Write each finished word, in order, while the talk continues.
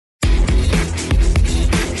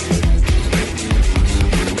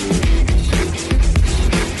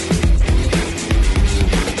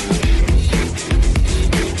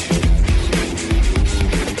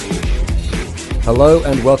Hello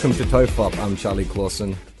and welcome to TOFOP. I'm Charlie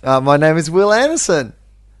Clausen. My name is Will Anderson.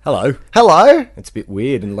 Hello. Hello. It's a bit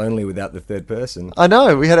weird and lonely without the third person. I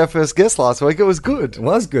know. We had our first guest last week. It was good. It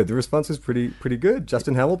was good. The response was pretty good.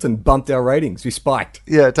 Justin Hamilton bumped our ratings. We spiked.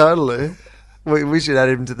 Yeah, totally. We should add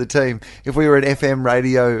him to the team. If we were an FM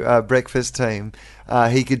radio breakfast team,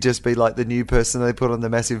 he could just be like the new person they put on the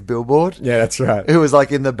massive billboard. Yeah, that's right. Who was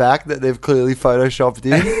like in the back that they've clearly photoshopped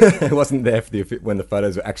in. It wasn't there for when the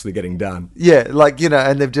photos were actually getting done. Yeah,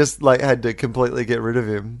 and they've just like had to completely get rid of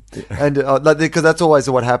him. Yeah. And because that's always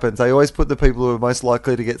what happens. They always put the people who are most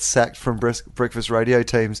likely to get sacked from breakfast radio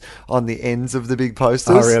teams on the ends of the big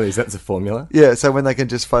posters. Oh, really? Is that the formula? Yeah, so when they can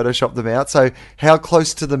just Photoshop them out. So how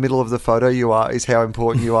close to the middle of the photo you are is how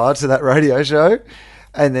important you are to that radio show.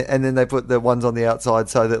 And then they put the ones on the outside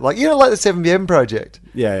so that, like the 7pm project.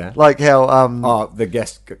 Yeah. Like how... the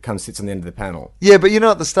guest sits on the end of the panel. Yeah, but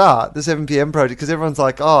at the start, the 7pm project, because everyone's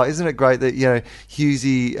like, oh, isn't it great that,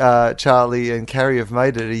 Hughesy, Charlie and Carrie have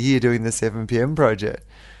made it a year doing the 7pm project.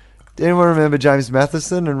 Do anyone remember James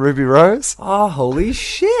Matheson and Ruby Rose? Oh, holy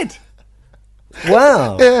shit.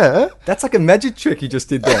 Wow. Yeah. That's like a magic trick you just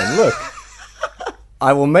did then. Look.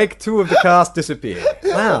 I will make two of the cast disappear.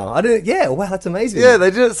 Wow. Wow, that's amazing. Yeah, they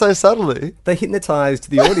did it so subtly. They hypnotized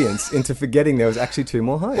the audience into forgetting there was actually two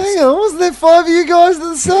more hosts. Hang on, wasn't there 5 of you guys at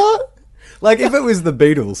the start? Like, if it was the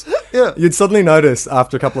Beatles, yeah, you'd suddenly notice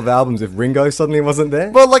after a couple of albums if Ringo suddenly wasn't there.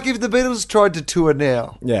 Well, like if the Beatles tried to tour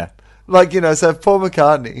now. Yeah. Like, so if Paul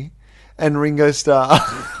McCartney and Ringo Starr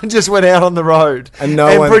just went out on the road and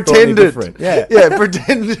no one pretended, thought any different. Yeah,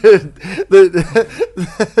 pretended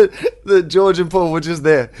that George and Paul were just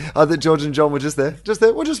there. That George and John were just there.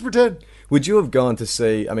 We'll just pretend. Would you have gone to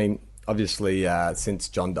see, I mean, obviously since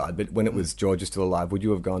John died, but when it was George was still alive, would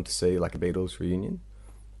you have gone to see like a Beatles reunion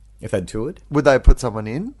if they'd toured? Would they put someone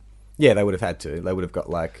in? Yeah, they would have had to. They would have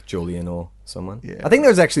got like Julian or someone. Yeah. I think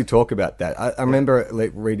there was actually talk about that. I remember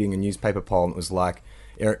reading a newspaper poll and it was like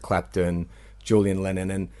Eric Clapton, Julian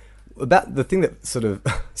Lennon, and about the thing that sort of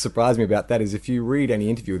surprised me about that is if you read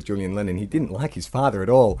any interview with Julian Lennon, he didn't like his father at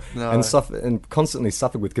all, and constantly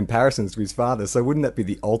suffered with comparisons to his father. So wouldn't that be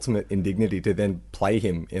the ultimate indignity to then play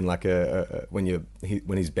him in like when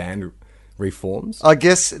his band reforms? I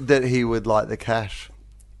guess that he would like the cash.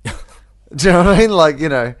 Do you know what I mean?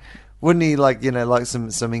 Like, wouldn't he like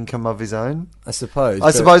some income of his own? I suppose. I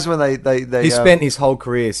suppose when they he spent his whole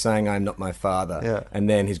career saying I'm not my father, yeah, and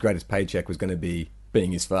then his greatest paycheck was going to be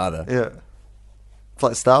being his father. Yeah, it's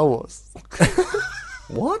like Star Wars.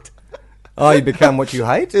 What? Oh, you become what you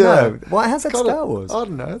hate? Yeah. No. Why? How's that kinda, Star Wars? I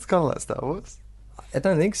don't know. It's kind of like Star Wars. I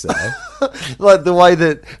don't think so. Like the way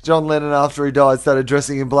that John Lennon, after he died, started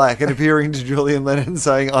dressing in black and appearing to Julian Lennon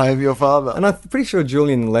saying, I am your father. And I'm pretty sure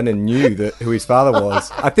Julian Lennon knew who his father was.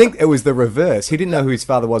 I think it was the reverse. He didn't know who his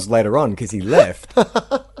father was later on because he left.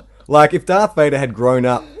 Like, if Darth Vader had grown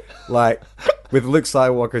up, like, with Luke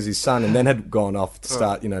Skywalker as his son and then had gone off to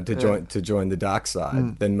start, to join the dark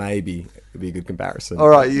side, then maybe it'd be a good comparison. All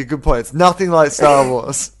right, you good point. It's nothing like Star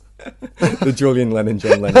Wars. The Julian Lennon,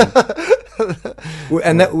 John Lennon.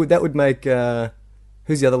 And that would make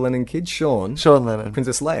who's the other Lennon kid? Sean Lennon,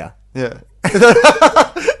 Princess Leia. Yeah.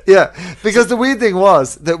 Yeah, because the weird thing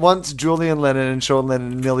was that once Julian Lennon and Sean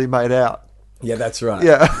Lennon nearly made out. Yeah, that's right.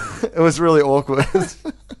 Yeah, it was really awkward.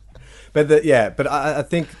 But I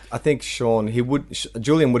think Sean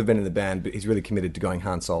Julian would have been in the band, but he's really committed to going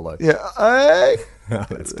Han Solo. Yeah,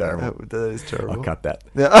 that's terrible. That is terrible. I'll cut that.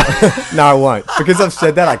 Yeah. No, I won't, because I've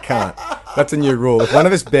said that I can't. That's a new rule. If one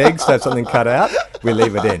of us begs to have something cut out, we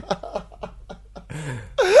leave it in.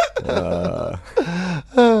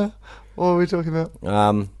 What were we talking about?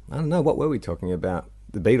 I don't know. What were we talking about?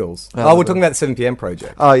 The Beatles. We're talking about the 7pm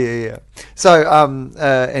project. Oh, yeah. So,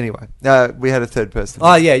 anyway, we had a third person.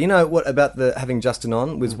 Oh, yeah. You know what about having Justin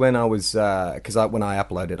on was when I was, because when I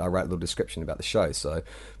uploaded, I wrote a little description about the show. So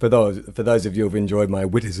for those of you who've enjoyed my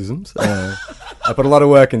witticisms, I put a lot of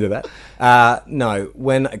work into that. No,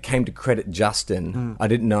 when it came to credit Justin, I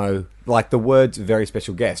didn't know, like the words very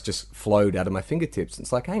special guest just flowed out of my fingertips.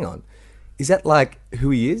 It's like, hang on, is that like who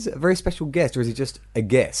he is? A very special guest, or is he just a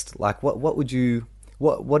guest? Like what would you...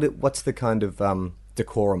 What's the kind of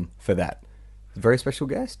decorum for that? Very special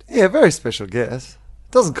guest? Yeah, very special guest.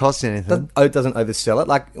 Doesn't cost you anything. It doesn't oversell it.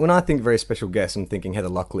 Like, when I think very special guest, I'm thinking Heather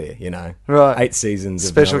Locklear, Right. 8 seasons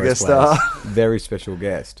special of Melrose guest star. Very special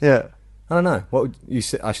guest. Yeah. I don't know. What would you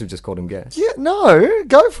say? I should have just called him guest. Yeah, no,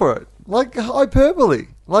 go for it. Like hyperbole.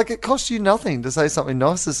 Like it costs you nothing to say something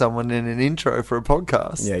nice to someone in an intro for a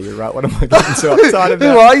podcast. Yeah, you're right. What am I getting so uptight about?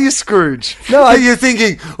 Who are you, Scrooge? No, are you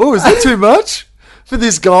thinking, oh, is that too much? For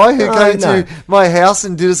this guy who came no. to my house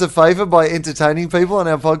and did us a favour by entertaining people on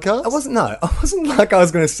our podcast? I wasn't like I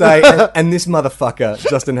was going to say, and this motherfucker,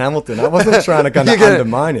 Justin Hamilton. I wasn't trying to kind of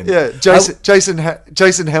undermine him. Yeah, Jason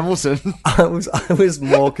Hamilton. I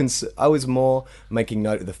was more making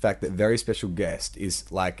note of the fact that very special guest is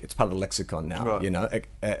like, it's part of the lexicon now, Right. you know?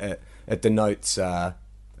 It denotes a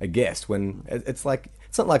guest when it's like,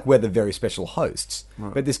 it's not like we're the very special hosts,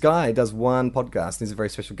 but this guy does one podcast and he's a very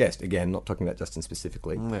special guest. Again, not talking about Justin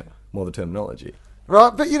specifically, more the terminology. Right,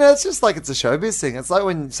 but it's just like it's a showbiz thing. It's like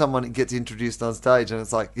when someone gets introduced on stage and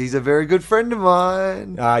it's like, he's a very good friend of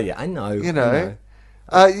mine. Yeah, I know. You know.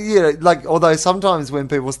 Like, although sometimes when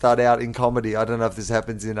people start out in comedy, I don't know if this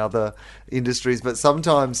happens in other industries, but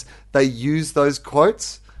sometimes they use those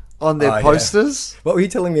quotes on their posters. Yeah. What were you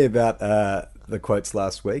telling me about the quotes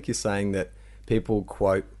last week? You're saying that people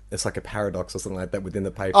quote, it's like a paradox or something like that within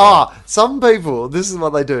the paper. Some people, this is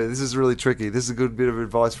what they do. This is really tricky. This is a good bit of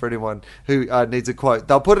advice for anyone who needs a quote.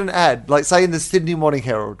 They'll put an ad, like say in the Sydney Morning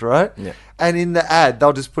Herald, right? Yeah. And in the ad,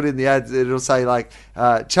 they'll just put in the ad, it'll say like,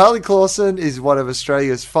 Charlie Clausen is one of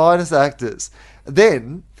Australia's finest actors.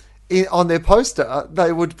 Then, on their poster,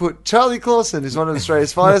 they would put Charlie Clausen is one of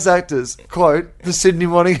Australia's finest actors, quote, the Sydney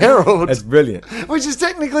Morning Herald. That's brilliant. Which is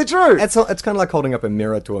technically true. It's kind of like holding up a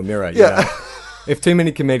mirror to a mirror. Yeah. If too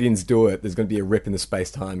many comedians do it, there's going to be a rip in the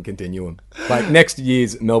space-time continuum. Like next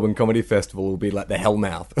year's Melbourne Comedy Festival will be like the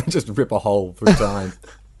Hellmouth. Just rip a hole through time.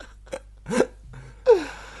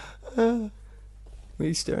 Why are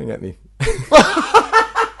you staring at me?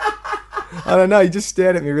 I don't know, you just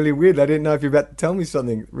stared at me really weird. I didn't know if you were about to tell me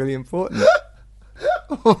something really important.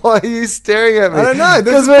 Why are you staring at me? I don't know.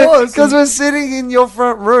 Because we're sitting in your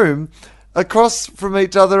front room across from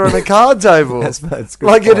each other on a card table. That's good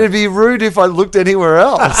like, point. it'd be rude if I looked anywhere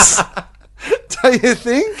else. Don't you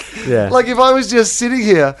think? Yeah. Like, if I was just sitting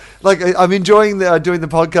here, like, I'm enjoying doing the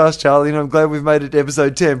podcast, Charlie, and I'm glad we've made it to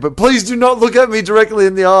episode 10, but please do not look at me directly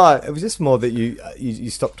in the eye. It was just more that you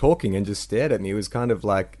stopped talking and just stared at me. It was kind of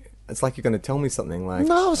like, it's like you're going to tell me something. Like,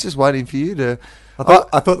 No, I was just waiting for you to...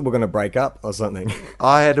 I thought we were going to break up or something.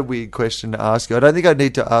 I had a weird question to ask you. I don't think I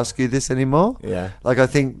need to ask you this anymore. Yeah. Like, I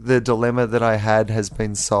think the dilemma that I had has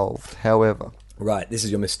been solved. However... Right, this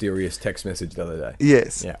is your mysterious text message the other day.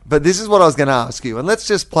 Yes. Yeah. But this is what I was going to ask you. And let's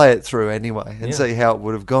just play it through anyway and Yeah. see how it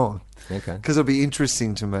would have gone. Okay. Because it'll be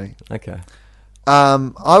interesting to me. Okay.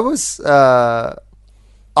 I've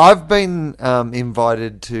been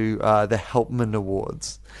invited to the Helpman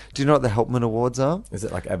Awards. Do you know what the Helpman Awards are? Is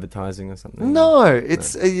it like advertising or something? No,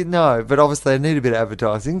 it's no, but obviously I need a bit of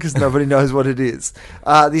advertising because nobody knows what it is.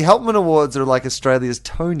 The Helpman Awards are like Australia's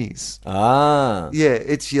Tonys. Ah. Yeah,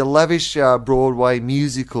 it's your lavish Broadway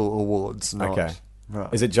musical awards night. Okay.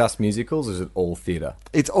 Right. Is it just musicals or is it all theatre?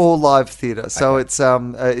 It's all live theatre, so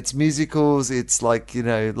Okay. it's musicals. It's like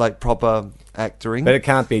like proper acting. But it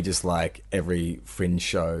can't be just like every fringe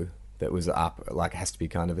show that was up. Like, it has to be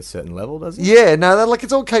kind of a certain level, does it? Yeah, no, like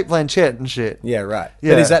it's all Kate Blanchett and shit. Yeah, right.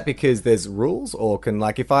 Yeah. But is that because there's rules, or can,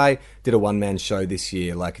 like, if I did a one-man show this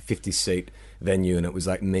year, like a 50-seat venue, and it was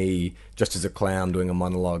like me just as a clown doing a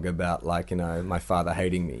monologue about, like, my father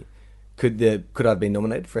hating me, could I have been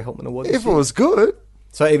nominated for a Helpman Award this If it year? was good.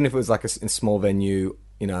 So even if it was like a small venue,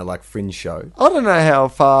 like fringe show. I don't know how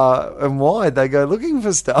far and wide they go looking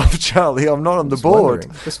for stuff, Charlie. I'm not on the board.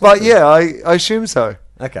 Just But wondering. yeah, I assume so.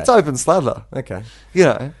 Okay. It's open slather. Okay. You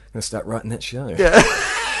know. I'm gonna start writing that show. Yeah.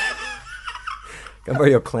 Can I borrow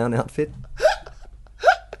your clown outfit?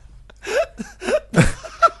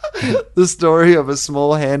 The story of a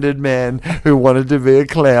small-handed man who wanted to be a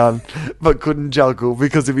clown but couldn't juggle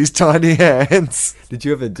because of his tiny hands. Did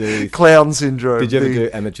you ever do? Clown syndrome. Did you ever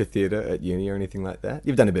do amateur theatre at uni or anything like that?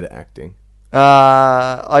 You've done a bit of acting.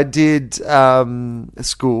 I did high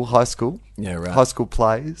school. Yeah, right. High school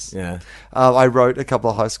plays. Yeah. I wrote a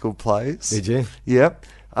couple of high school plays. Did you? Yep.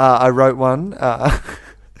 I wrote one.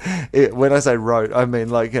 When I say wrote, I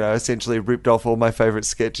mean essentially ripped off all my favourite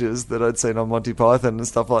sketches that I'd seen on Monty Python and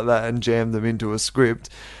stuff like that and jammed them into a script.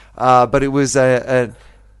 But it was an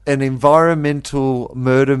environmental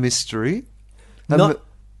murder mystery.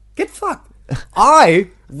 Get fucked. I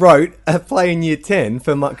wrote a play in year 10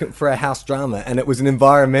 for a house drama, and it was an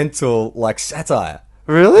environmental satire.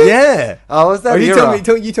 Really? Yeah. Oh, was that you era?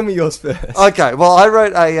 tell me yours first. Okay, well, I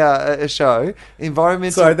wrote a show,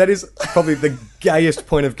 environmental... Sorry, that is probably the gayest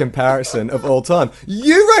point of comparison of all time.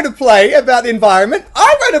 You wrote a play about the environment.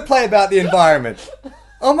 I wrote a play about the environment.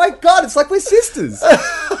 Oh my God, it's like we're sisters.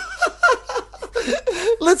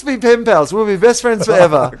 Let's be pen pals. We'll be best friends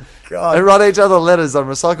forever. Oh, God. And write each other letters on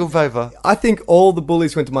recycled paper. I think all the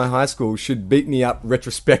bullies who went to my high school should beat me up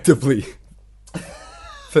retrospectively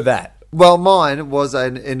for that. Well, mine was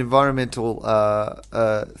an environmental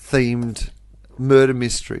themed murder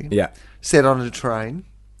mystery. Yeah. Set on a train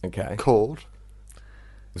Okay. called.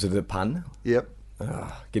 Was it a pun? Yep.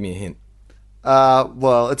 Give me a hint.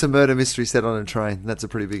 Well, it's a murder mystery set on a train. That's a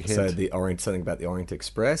pretty big hint. So something about the Orient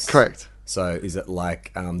Express. Correct. So is it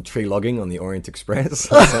like tree logging on the Orient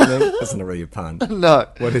Express or something? That's not really a pun. No.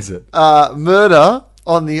 What is it? Murder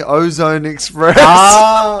on the Ozone Express.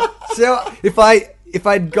 So if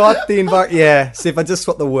I'd got the see if I just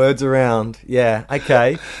swap the words around,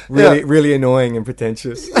 okay, really annoying and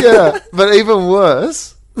pretentious. Yeah, but even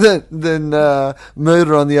worse than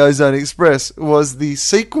Murder on the Ozone Express was the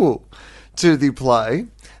sequel to the play.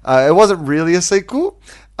 It wasn't really a sequel.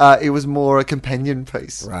 It was more a companion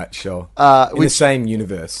piece. Right, sure. In the same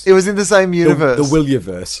universe. It was in the same universe. The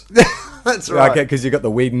Williverse. That's right. Okay, because you got the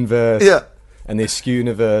Whedonverse. Yeah. And the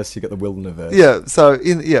Askew-universe, you got the Wildnerverse. Yeah. So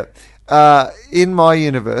in my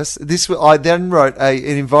universe, I then wrote an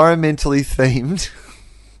environmentally themed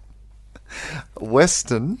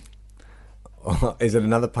Western. Is it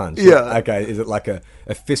another punch? Yeah. Okay. Is it like a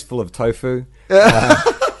fistful of tofu?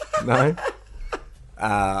 No.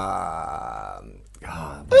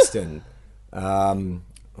 Western. I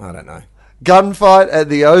don't know. Gunfight at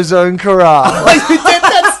the Ozone Corral.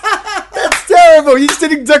 That's terrible. You just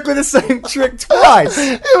did exactly the same trick twice.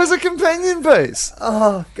 It was a companion piece.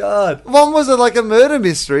 Oh God. One was like a murder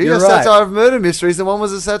mystery, You're a right. satire of murder mysteries, and one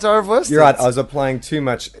was a satire of westerns. You're right. I was applying too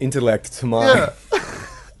much intellect to mine. Yeah.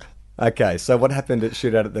 Okay, so what happened at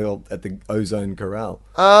shootout at the Ozone Corral?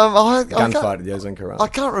 Gunfight at the Ozone Corral. I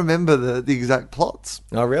can't remember the exact plots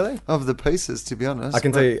Oh, really? of the pieces, to be honest. I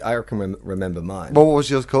can tell you. I can remember mine. What was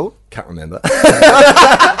yours called? Can't remember, but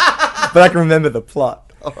I can remember the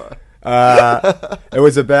plot. All right. It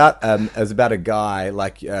was about a guy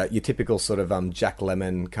like your typical sort of Jack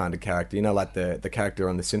Lemmon kind of character, you know, like the character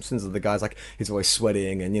on The Simpsons. The guy's like he's always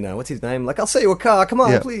sweating, and you know what's his name? Like I'll sell you a car, come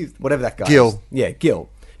on, please, whatever that guy. Gil. Is. Yeah, Gil.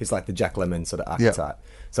 He's like the Jack Lemmon sort of archetype.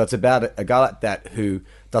 So it's about a guy like that who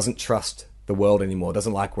doesn't trust the world anymore,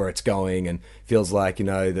 doesn't like where it's going, and feels like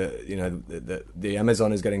the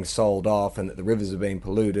Amazon is getting sold off, and that the rivers are being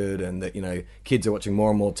polluted, and that kids are watching more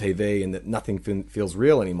and more TV, and that nothing feels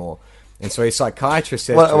real anymore. And so his psychiatrist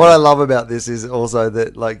says, What I love about this is also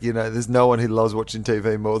that there's no one who loves watching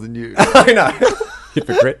TV more than you. I know,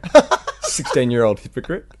 hypocrite, 16-year-old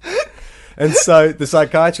hypocrite. And so the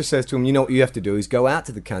psychiatrist says to him, you know what you have to do is go out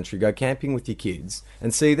to the country, go camping with your kids,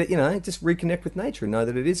 and see that, just reconnect with nature and know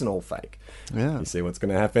that it isn't all fake. Yeah. You see what's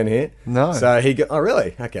going to happen here? No. So oh,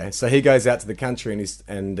 really? Okay. So he goes out to the country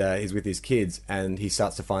and he's with his kids, and he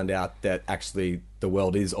starts to find out that actually the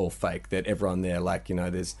world is all fake, that everyone there,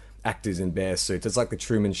 there's actors in bear suits. It's like the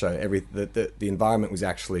Truman Show. The environment was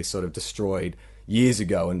actually sort of destroyed years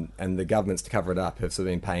ago, and the governments, to cover it up, have sort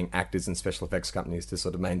of been paying actors and special effects companies to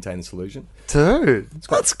sort of maintain the illusion. Dude,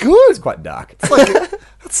 that's good. It's quite dark.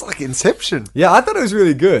 It's like Inception. Yeah, I thought it was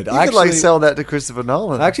really good. You could sell that to Christopher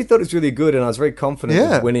Nolan. I actually thought it was really good, and I was very confident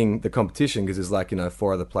of winning the competition because there's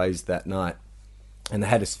 4 other plays that night, and they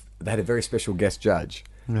had a very special guest judge.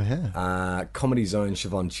 Yeah. Comedy Zone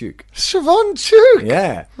Siobhan Chuk. Siobhan Chuk?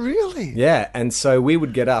 Yeah. Really? Yeah, and so we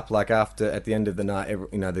would get up at the end of the night,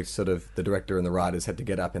 the director and the writers had to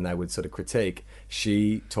get up and they would sort of critique.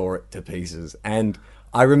 She tore it to pieces. And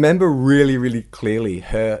I remember really, really clearly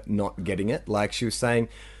her not getting it. Like she was saying,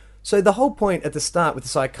 so the whole point at the start with the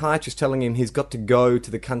psychiatrist telling him he's got to go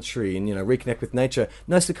to the country and, reconnect with nature,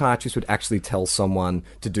 no psychiatrist would actually tell someone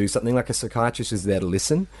to do something. Like a psychiatrist is there to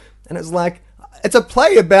listen. And it's like, it's a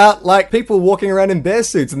play about people walking around in bear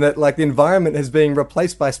suits and that the environment has been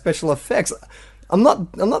replaced by special effects. I'm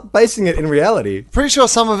not basing it in reality. Pretty sure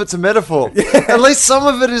some of it's a metaphor. Yeah. At least some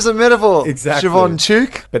of it is a metaphor. Exactly. Siobhan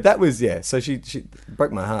Chuk. But that was so she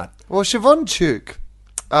broke my heart. Well, Siobhan Chuk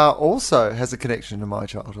also has a connection to my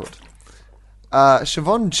childhood.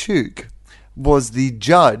 Siobhan Chuk was the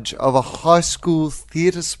judge of a high school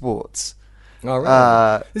theatre sports. Oh,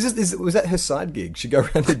 right. Was that her side gig? She'd go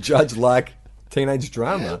around and judge teenage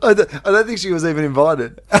drama. I don't think she was even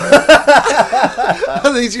invited. I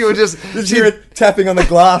think she would just... She tapping on the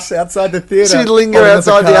glass outside the theatre. She'd linger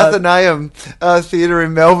outside the Athenaeum Theatre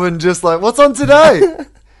in Melbourne just what's on today?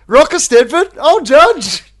 Rocker Stedford? Oh,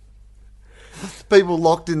 judge! People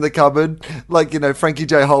locked in the cupboard. Frankie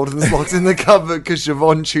J. Holden's locked in the cupboard because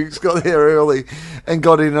Siobhan Chuk's got there early and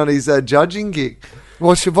got in on his judging gig.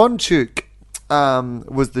 Well, Siobhan Chuk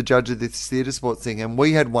was the judge of this theatre sports thing, and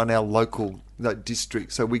we had won our local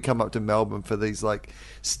district, so we come up to Melbourne for these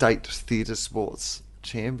state theatre sports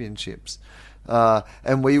championships.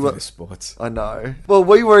 And we were... Sports. I know. Well,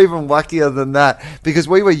 we were even wackier than that because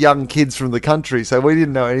we were young kids from the country, so we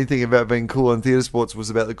didn't know anything about being cool, and theatre sports was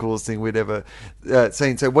about the coolest thing we'd ever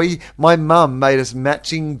seen. So my mum made us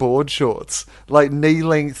matching board shorts, like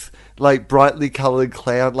knee-length, like brightly coloured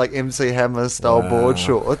clown, like MC Hammer style board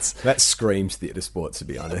shorts. That screams theatre sports, to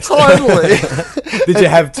be honest. Totally. Did you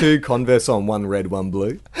have two Converse on, one red, one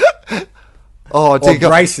blue? Oh, Or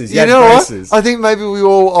braces. You had know braces. what? I think maybe we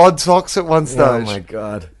wore odd socks at one stage. Oh my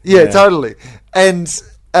god. Yeah, totally. And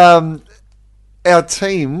our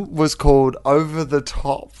team was called Over the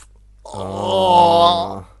Top.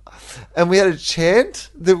 Oh. And we had a chant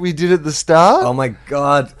that we did at the start. Oh my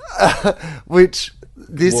god. Which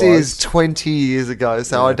this is 20 years ago,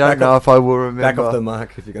 so I don't know if I will remember. Back off the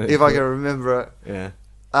mark if you're going to. If I can remember it. Yeah.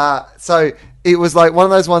 So it was like one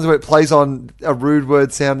of those ones where it plays on a rude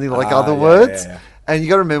word sounding like other words. Yeah. And you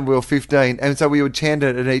got to remember we were 15, and so we would chant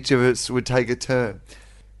it, and each of us would take a turn.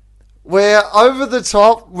 We're over the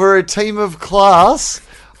top. We're a team of class.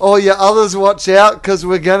 All your others, watch out, because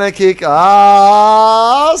we're gonna kick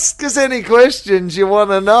ass. Ask us any questions you want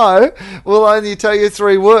to know. We'll only tell you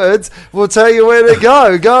 3 words. We'll tell you where to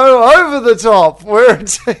go. Go over the top. We're a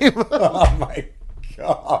team. Oh my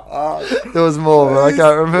god! There was more, but I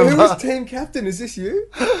can't remember. Who was team captain? Is this you?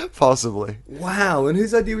 Possibly. Wow! And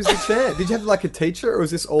whose idea was the chant? Did you have like a teacher, or was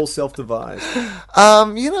this all self-devised?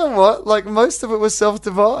 You know what? Like most of it was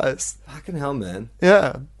self-devised. Fucking hell, man!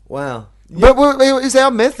 Yeah. Wow. But it was our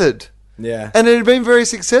method. Yeah. And it had been very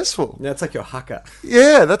successful. Yeah, it's like your haka.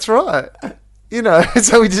 Yeah, that's right. You know,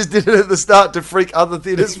 so we just did it at the start to freak other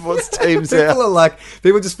theatre sports teams out. People are like,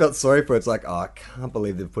 people just felt sorry for it. It's like, oh, I can't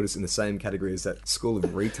believe they've put us in the same category as that school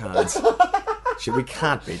of retards. Shit, we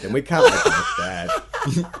can't beat them. We can't make them look bad.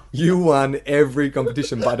 You won every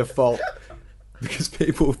competition by default because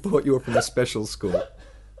people thought you were from a special school.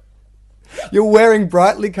 You're wearing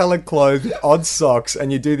brightly coloured clothes with odd socks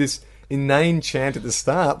and you do this inane chant at the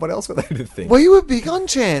start. What else were they to think? We were big on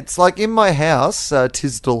chants. Like in my house,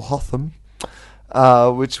 Tisdall Hotham,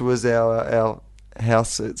 which was our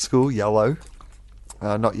house at school, yellow.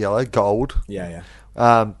 Not yellow, gold. Yeah.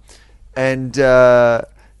 And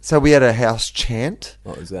so we had a house chant.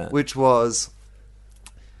 What was that? Which was,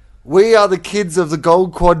 we are the kids of the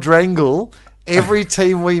gold quadrangle. Every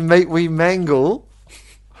team we meet, we mangle.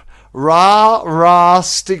 Rah, rah,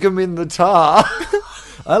 stick 'em in the tar.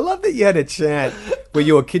 I love that you had a chant where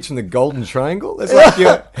you were kids from the Golden Triangle. It's like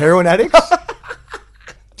you're heroin addicts. Do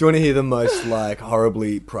you want to hear the most like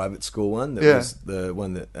horribly private school one? That was the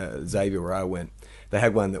one that Xavier where I went. They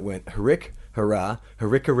had one that went Hurrick, hurrah,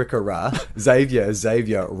 hurricka ricka rah,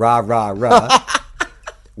 Xavier, rah rah rah.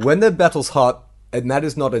 When the battle's hot, it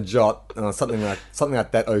matters not a jot, something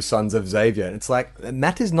like that. Oh, sons of Xavier. And it's like it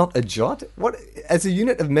matters not a jot. What as a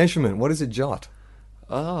unit of measurement? What is a jot?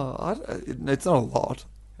 Oh, it's not a lot.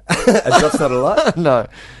 A jot's not a lot. No,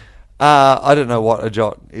 I don't know what a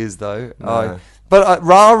jot is though. No. But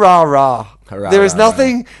rah rah rah. Hurrah, There is rah,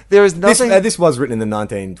 nothing. rah. There is nothing. This was written in the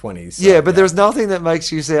 1920s. So, yeah, but there's nothing that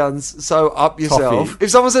makes you sound so up yourself. Toffee.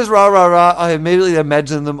 If someone says rah rah rah, I immediately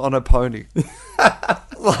imagine them on a pony.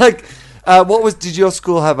 Like, what was? Did your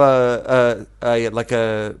school have a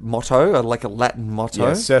motto, like a Latin motto?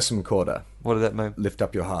 Yeah, Sursum Corda. What did that mean? Lift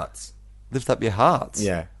up your hearts. Lift up your hearts.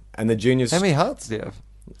 Yeah, and the juniors. How many hearts do you have?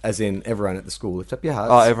 As in everyone at the school, lift up your hearts.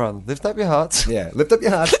 Oh, everyone, lift up your hearts. Yeah, lift up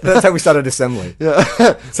your hearts. That's how we started assembly. Yeah.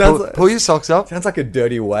 Pull your socks up. Sounds like a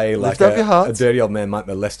dirty way, like Lift up your hearts. a dirty old man might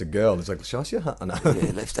molest a girl. It's like, show us your heart. Oh, no.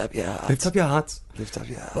 Yeah, lift up your hearts. Lift up your hearts. Lift up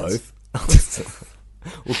your hearts. Both.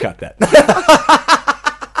 We'll cut that.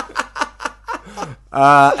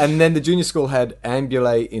 And then the junior school had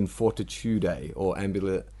ambulate in fortitude, or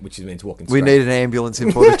ambulate, which means walking straight. We need an ambulance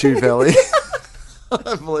in Fortitude Valley.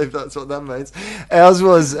 I believe that's what that means. Ours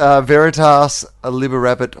was Veritas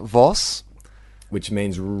Liberabat Vos. Which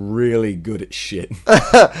means really good at shit.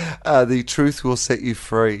 The truth will set you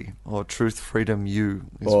free, or truth, freedom, you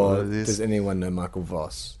is Or what it is. does anyone know Michael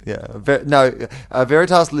Voss? Yeah,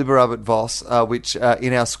 Veritas Liberabat Vos, which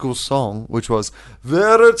in our school song, which was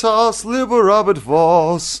Veritas Liberabat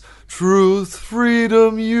Vos, truth,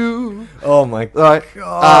 freedom, you. Oh my Right,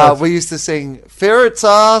 god! we used to sing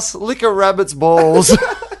Veritas lick a rabbit's balls.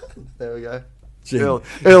 There we go.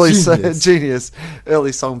 Early genius,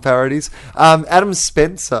 early song parodies. Adam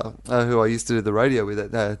Spencer, who I used to do the radio with,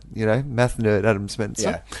 math nerd Adam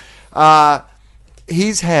Spencer. Yeah.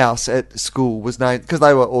 His house at school was named because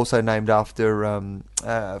they were also named after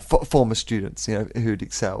former students, who'd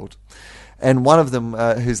excelled, and one of them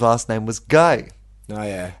whose last name was Gay. Oh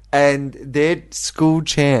yeah. And their school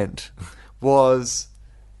chant was,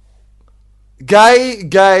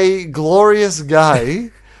 Gay, glorious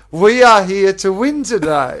gay. We are here to win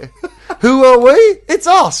today. Who are we? It's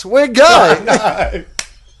us. We're gay. No.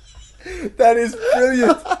 That is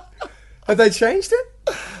brilliant. Have they changed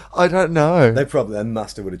it? I don't know. They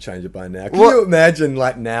must have would have changed it by now. Can you imagine,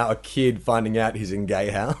 like, now a kid finding out he's in gay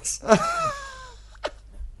house?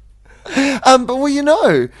 But well, you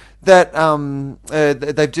know that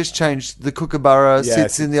they've just changed the Kookaburra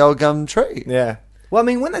sits in the old gum tree. Yeah. Well, I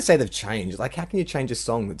mean, when they say they've changed, like, how can you change a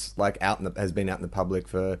song that's like has been out in the public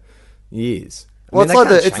for years? Well,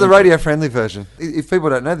 it's the radio friendly version. If people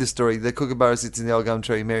don't know this story, the Kookaburra sits in the old gum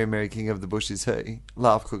tree. Mary, Mary, King of the Bush is he.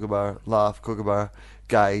 Laugh, Kookaburra.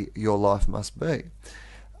 Gay, your life must be.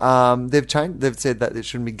 They've changed. They've said that it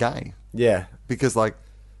shouldn't be gay. Yeah, because like.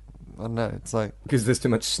 I don't know, it's like... Because there's too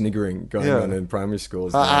much sniggering going on in primary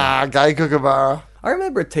schools. Gay Kookaburra. I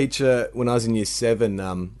remember a teacher, when I was in year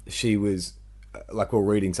 7, she was, like, we were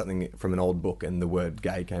reading something from an old book and the word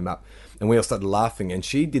gay came up. And we all started laughing and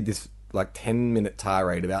she did this, like, 10-minute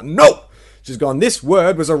tirade about, no! She's gone, this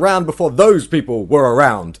word was around before those people were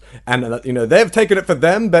around. And, they've taken it for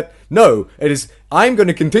them, but no, it is, I'm going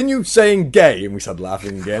to continue saying gay. And we started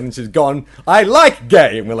laughing again. And she's gone, I like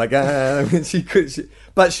gay. And we're like,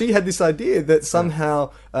 but she had this idea that somehow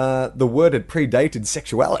the word had predated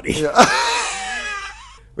sexuality. Yeah.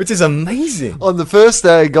 Which is amazing. On the first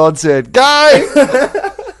day, God said, gay!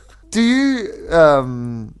 Do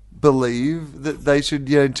you... believe that they should,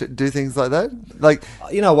 do things like that? Like,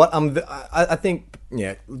 you know what? I think,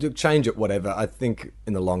 change it, whatever. I think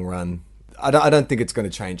in the long run, I don't think it's going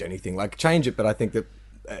to change anything. Like, change it, but I think that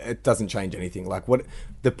it doesn't change anything. Like, what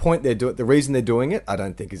the point the reason they're doing it, I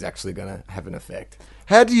don't think is actually going to have an effect.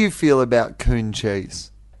 How do you feel about coon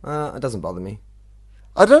cheese? It doesn't bother me.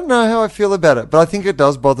 I don't know how I feel about it, but I think it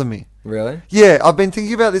does bother me. Really? Yeah, I've been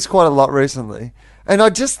thinking about this quite a lot recently. And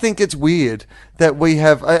I just think it's weird that we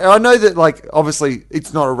have... I know that, like, obviously,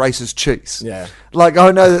 it's not a racist cheese. Yeah. Like,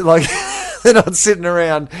 I know that, like, they're not sitting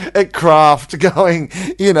around at Kraft going,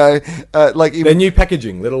 like... Their new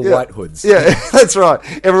packaging, little white hoods. Yeah, that's right.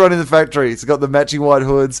 Everyone in the factory has got the matching white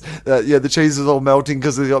hoods. The cheese is all melting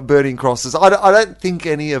because they've got burning crosses. I don't think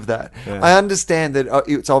any of that. Yeah. I understand that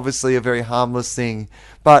it's obviously a very harmless thing.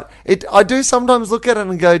 But I do sometimes look at it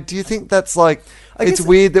and go, do you think that's like... It's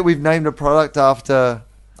weird that we've named a product after...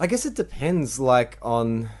 I guess it depends, like,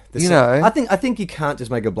 on... I think you can't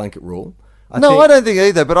just make a blanket rule. I don't think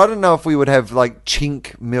either, but I don't know if we would have, like,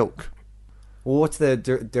 chink milk. Well, what's the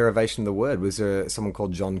derivation of the word? Was there someone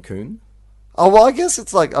called John Coon? Oh, well, I guess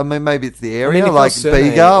it's like... I mean, maybe it's the area, like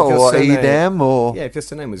Bega or Edam or... Yeah, if your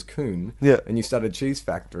surname was Coon, and you started a cheese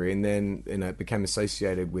factory, and then, it became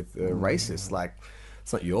associated with racist, like...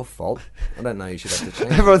 It's not your fault. I don't know. You should have to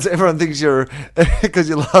change. Everyone thinks you're, because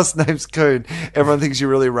your last name's Coon, everyone thinks you're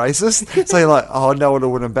really racist. So you're like, oh, no one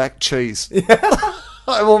wouldn't back cheese. Yeah.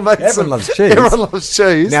 Everyone loves cheese. Everyone loves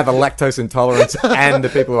cheese. Now the lactose intolerance and the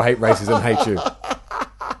people who hate racism hate you.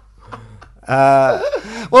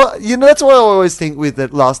 Well, that's why I always think with the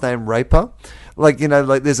last name Raper. Like,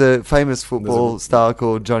 like there's a famous football star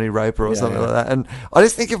called Johnny Raper or something like that. And I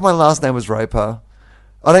just think if my last name was Raper,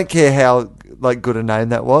 I don't care how like good a name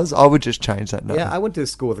that was. I would just change that name. Yeah, I went to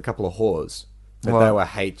school with a couple of whores, but they were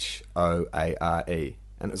Hoare, and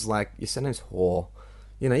it was like, your surname's Whore.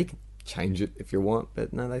 You can change it if you want,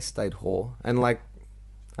 but no, they stayed Whore. And like,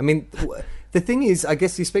 I mean, the thing is, I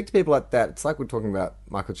guess you speak to people like that. It's like we're talking about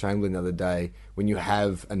Michael Chamberlain the other day. When you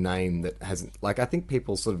have a name that hasn't, like, I think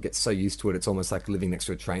people sort of get so used to it. It's almost like living next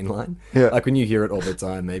to a train line. Yeah. Like when you hear it all the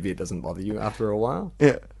time, maybe it doesn't bother you after a while.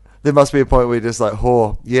 Yeah. There must be a point where you're just like,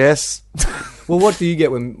 whore, yes. Well, what do you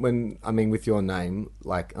get when I mean, with your name?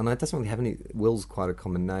 Like, I know it doesn't really have any... Will's quite a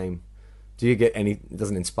common name. Do you get any... It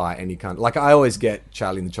doesn't inspire any kind... Like, I always get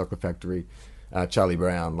Charlie in the Chocolate Factory, Charlie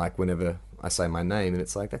Brown, like, whenever I say my name. And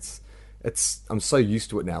it's like, I'm so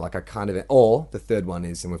used to it now. Like, I kind of... Or, the third one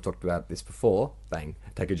is, and we've talked about this before, bang,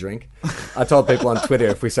 take a drink. I told people on Twitter,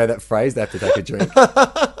 if we say that phrase, they have to take a drink.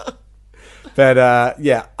 But,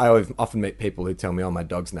 I often meet people who tell me, oh, my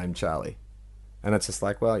dog's named Charlie. And it's just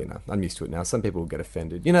like, well, I'm used to it now. Some people will get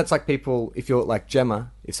offended. It's like people, if you're like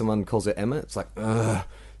Gemma, if someone calls her Emma, it's like, ugh,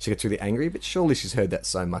 she gets really angry. But surely she's heard that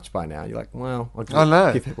so much by now. You're like, well,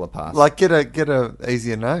 I'll give people a pass. Like, get a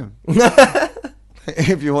easier name.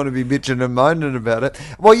 If you want to be bitching and moaning about it.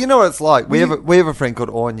 Well, you know what it's like. We have a friend called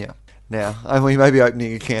Anya. Now, and we may be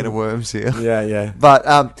opening a can of worms here. Yeah.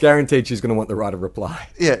 But guaranteed she's going to want the right of reply.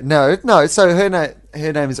 Yeah, no. So her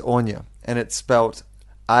name is Anya, and it's spelt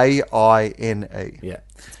Aine. Yeah,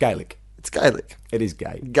 it's Gaelic. It's Gaelic. It is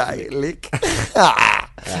gay. Gaelic.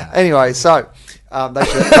 Anyway, so they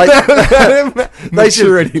should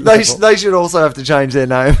Maturity level. they should also have to change their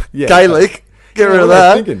name. Yeah. Gaelic. Get rid of what am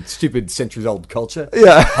I that. thinking? Stupid centuries-old culture.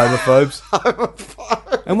 Yeah. Homophobes.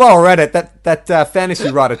 And while we're at it, that fantasy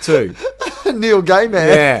writer too. Neil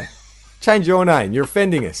Gaiman. Yeah. Change your name. You're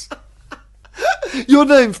offending us. Your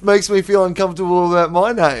name makes me feel uncomfortable about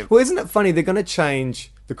my name. Well, isn't it funny? They're going to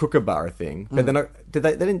change the Kookaburra thing, but they're not. Did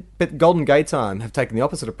they didn't. But Golden Gay Time have taken the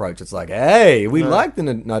opposite approach. It's like, hey, we like the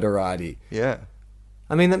notoriety. Yeah.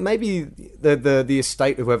 I mean, that maybe the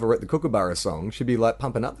estate of whoever wrote the Kookaburra song should be like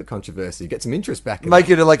pumping up the controversy, get some interest back in Make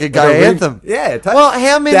it like a Like gay anthem. Yeah. Well,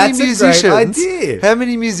 how many That's a great musicians? idea. How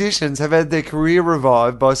many musicians have had their career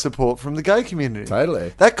revived by support from the gay community?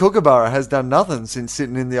 Totally. That Kookaburra has done nothing since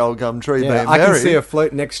sitting in the old gum tree Yeah, being I can married. see a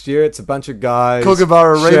float next year. It's a bunch of guys,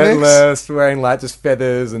 Kookaburra remix? shirtless, wearing like just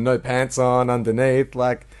feathers and no pants on underneath.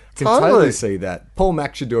 Like, can totally Totally. see that. Paul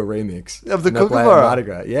Mack should do a remix Of the and they'll play it Kookaburra. Mardi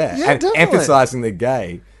Gras. Yeah, Yeah, and definitely. emphasizing the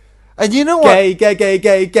gay. And you know what? Gay, gay, gay,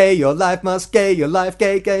 gay, gay. Your life must gay. Your life,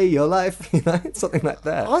 gay, gay. Your life. You know, something like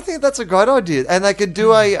that. I think that's a great idea. And they could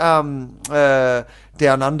do a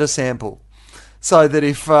Down Under sample. So that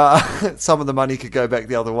if some of the money could go back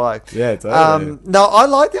the other way. Yeah, totally. No, I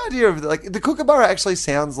like the idea of like the Kookaburra actually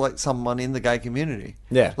sounds like someone in the gay community.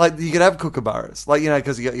 Yeah. Like you could have Kookaburras. Like, you know,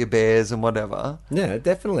 because you got your bears and whatever. Yeah,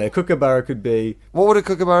 definitely. A Kookaburra could be. What would a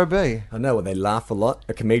Kookaburra be? I know, they laugh a lot.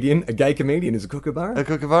 A comedian, a gay comedian, is a Kookaburra. A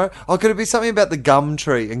Kookaburra? Oh, could it be something about the gum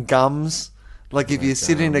tree and gums? Like if you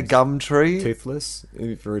sit in a gum tree. Toothless,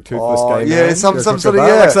 if you're a toothless gay yeah, man. some you're a sort of, kookaburra.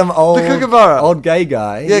 yeah. Like some old, The kookaburra. old gay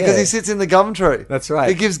guy. Yeah, because he sits in the gum tree. That's right.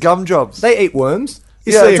 It gives gum jobs. They eat worms.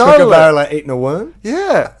 You Yeah, see a totally. kookaburra like eating a worm.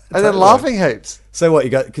 Yeah, and then Totally. laughing heaps. So what you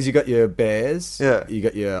got? Because you got your bears. Yeah. You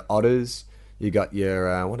got your otters. You got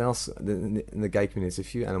your what else? In the gay community, there's a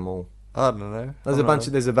few animal. I don't know. There's a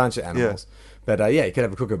bunch of animals. But yeah, you could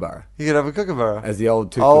have a kookaburra You could have a Kookaburra. as the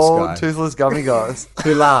old toothless guy Toothless gummy guys.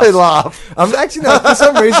 who laughs. Who laugh. I'm actually no, for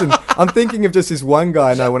some reason I'm thinking of just this one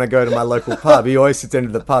guy I know when I go to my local pub. He always sits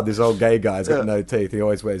into the pub. This old gay guy's got no teeth. He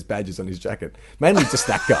always wears badges on his jacket. Mainly just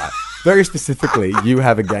that guy. Very specifically, you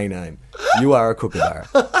have a gay name. You are a kookaburra.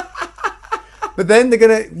 But then they're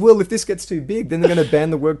gonna. Well, if this gets too big, then they're gonna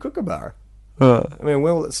ban the word kookaburra. I mean,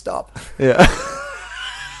 where will it stop? Yeah.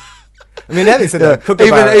 I mean, having said that,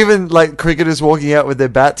 kookaburra. Even like cricketers walking out with their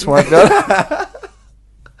bats won't go.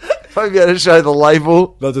 Might be able to show the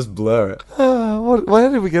label. They'll just blur it. Why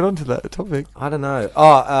did we get onto that topic? I don't know.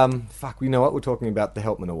 Oh, fuck. You know what? We're talking about the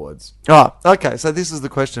Helpman Awards. Oh, okay. So this is the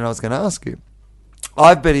question I was going to ask you.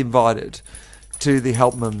 I've been invited to the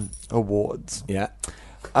Helpman Awards Yeah.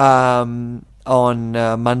 on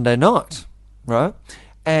Monday night, right?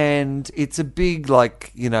 And it's a big,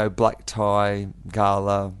 like, you know, black tie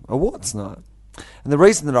gala awards night. And the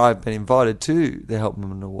reason that I've been invited to the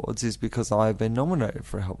Helpman Awards is because I have been nominated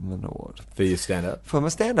for a Helpman Award For your stand-up. for my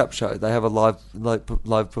stand-up show. They have a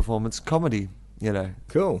live performance comedy, you know,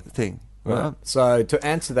 Cool. thing. Right? Right. So to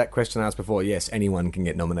answer that question I asked before, yes, anyone can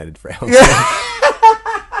get nominated for Helpman.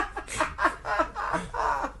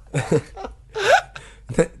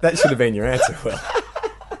 That should have been your answer, Will.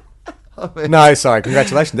 No, sorry.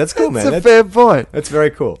 Congratulations. That's cool, man. That's a fair point. That's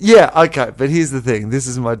very cool. Yeah, okay, but here's the thing. This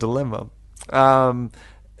is my dilemma.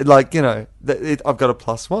 Like, you know, I've got a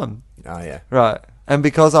 +1, Oh, yeah. right? And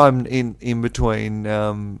because I'm in between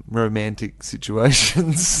romantic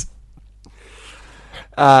situations,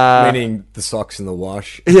 Meaning the socks in the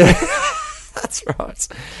wash. yeah, that's right.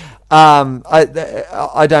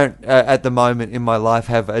 I don't at the moment in my life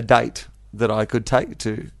have a date that I could take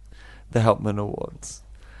to the Helpman Awards.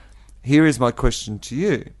 Here is my question to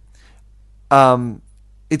you.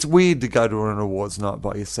 It's weird to go to an awards night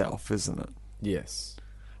by yourself, isn't it? Yes.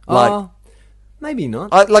 Like- maybe not.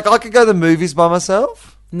 I could go to the movies by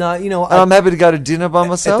myself, No, you know, and I'm happy to go to dinner by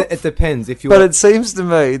myself. it depends. If you But want, it seems to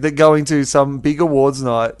me that going to some big awards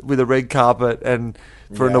night with a red carpet and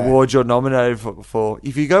for an Yeah. award you're nominated for,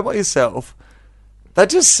 if you go by yourself, that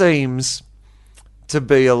just seems to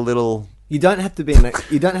be a little... you don't have to be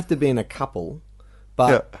in a couple,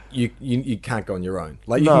 but you can't go on your own.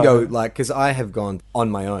 Like you No. can go like because I have gone on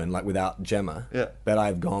my own, like without Gemma. Yeah. But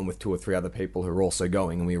I've gone with 2 or 3 other people who are also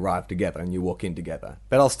going, and we arrive together, and you walk in together.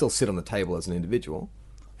 But I'll still sit on the table as an individual.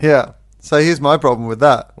 Yeah. So here's my problem with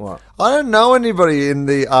that. What? I don't know anybody in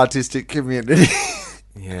the artistic community.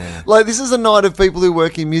 Yeah. Like, this is a night of people who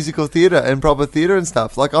work in musical theatre and proper theatre and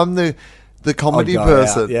stuff. Like, I'm the comedy Odd guy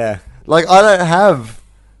person. out, yeah. Like,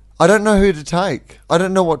 I don't know who to take. I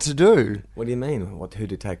don't know what to do. What do you mean? Who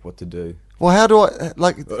to take? What to do? Well, how do I,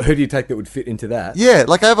 like, Who do you take that would fit into that? yeah,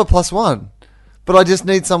 like I have a +1, but I just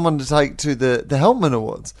need someone to take to the Helpman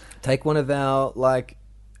Awards. Take one of our like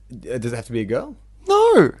Does it have to be a girl?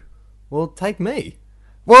 No. Well, take me.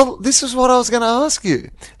 Well, this is what I was going to ask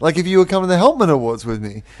you. Like, if you were coming to the Helpman Awards with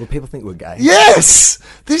me. Well, people think we're gay. Yes!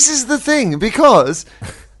 This is the thing, because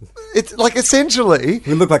it's like essentially...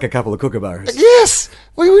 We look like a couple of kookaburras. Yes!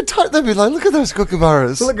 We would they'd be like, look at those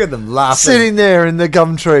kookaburras. Look at them laughing. Sitting there in the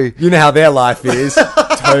gum tree. You know how their life is.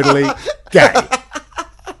 Totally gay.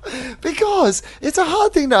 Because it's a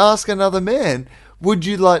hard thing to ask another man, would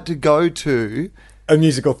you like to go to... A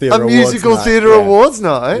musical theatre awards musical night. theatre Yeah. awards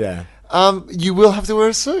night? Yeah. You will have to wear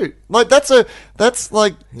a suit. Like, it's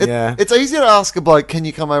easier to ask a bloke, can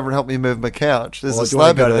you come over and help me move my couch? There's Or a do you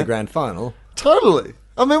want slab to go in to the it. grand final? Totally.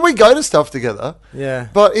 I mean, we go to stuff together. Yeah.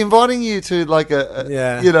 But inviting you to like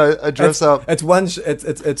a dress up. It's one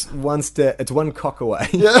step. It's one cock away.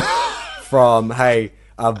 Yeah. From hey,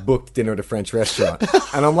 I've booked dinner at a French restaurant,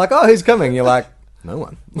 and I'm like, oh, who's coming? You're like, no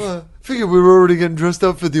one. Well, I figured we were already getting dressed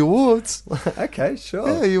up for the awards. Okay, sure.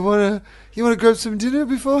 Yeah, you wanna grab some dinner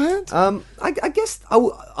beforehand? I guess I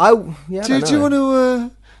yeah. Do you want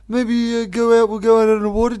to maybe go out? We'll go out in an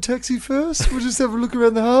awarded taxi first. We'll just have a look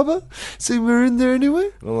around the harbour, see if we're in there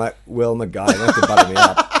anyway. I'm like, well, I'm a guy. You don't have to butter me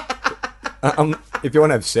up. If you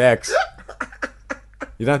want to have sex,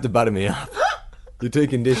 you don't have to butter me up. You're too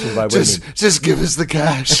conditioned by women. Just give us the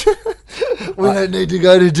cash. We don't need to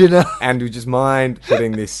go to dinner. And would you just mind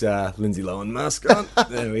putting this Lindsay Lohan mask on?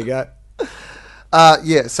 There we go.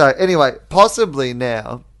 Yeah. So anyway, possibly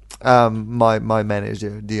now, my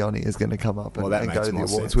manager Dione is going to come up and go to the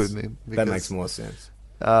awards with me. That makes more sense.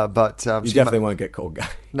 But you definitely won't get called gay.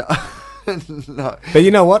 No, no. But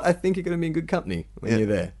you know what? I think you're going to be in good company when you're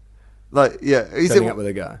there. Like, yeah, Setting up with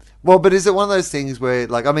a guy. Well, but is it one of those things where,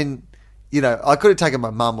 like, I mean, you know, I could have taken my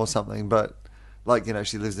mum or something, but like, you know,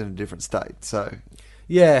 she lives in a different state, so.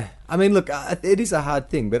 Yeah, I mean, look, it is a hard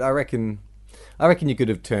thing, but I reckon you could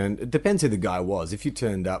have turned. It depends who the guy was. If you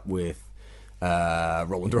turned up with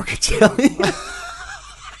Roland Roccacelli.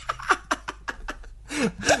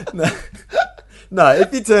 No,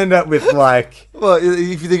 if you turned up with like... Well,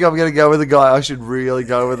 if you think I'm going to go with a guy, I should really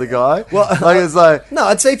go with a guy. Well, like, it's like... No,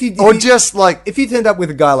 I'd say if you turned up with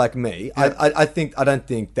a guy like me, yeah. I don't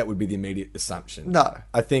think that would be the immediate assumption. No.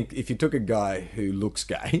 I think if you took a guy who looks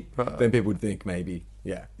gay, right. then people would think maybe,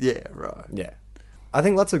 yeah. Yeah, right. Yeah. I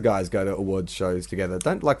think lots of guys go to awards shows together.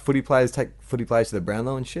 Don't like footy players take footy players to the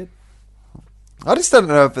Brownlow and shit? I just don't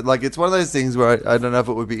know if it's one of those things where I don't know if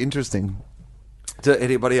it would be interesting to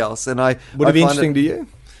anybody else, and would it be interesting to you?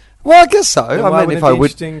 Well, I guess so. Then I mean,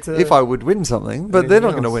 if I would win something, but they're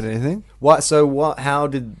not going to else? win anything. What? So what? How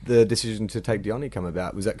did the decision to take Dione come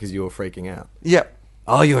about? Was that because you were freaking out? Yeah.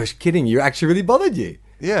 Oh, you were kidding! You actually really bothered you.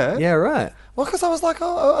 Yeah. Yeah. Right. Well, because I was like,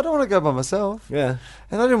 oh, I don't want to go by myself. Yeah.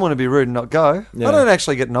 And I didn't want to be rude and not go. Yeah. I don't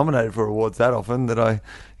actually get nominated for awards that often.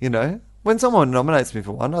 When someone nominates me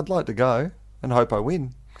for one, I'd like to go and hope I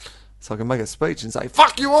win, so I can make a speech and say,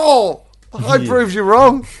 "Fuck you all! I proved you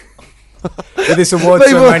wrong." But this award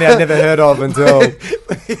ceremony I'd never heard of until...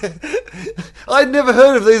 I'd never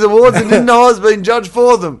heard of these awards and didn't know I was being judged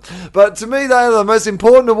for them. But to me, they are the most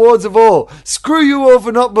important awards of all. Screw you all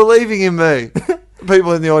for not believing in me.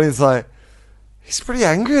 People in the audience like, he's pretty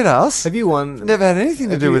angry at us. Have you won... Never had anything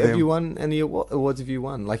to do with him. Have you won any awards have you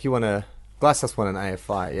won? Like you won a... Glasshouse won an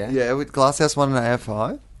AFI, yeah? Yeah, with Glasshouse won an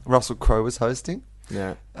AFI. Russell Crowe was hosting.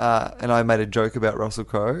 Yeah. And I made a joke about Russell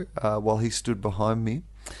Crowe while he stood behind me.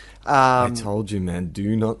 I told you, man,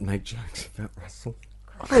 do not make jokes about Russell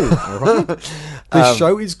Crowe. The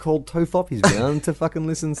show is called TOFOP. He's bound to fucking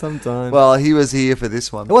listen sometime. Well, he was here for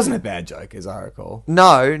this one. It wasn't a bad joke, as I recall.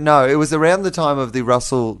 No. It was around the time of the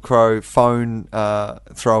Russell Crowe phone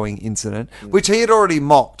throwing incident, which he had already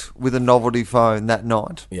mocked with a novelty phone that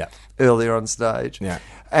night. Yeah. Earlier on stage. Yeah.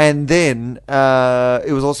 And then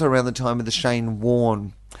it was also around the time of the Shane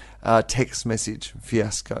Warne text message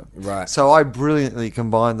fiasco. Right. So I brilliantly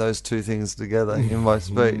combined those two things together in my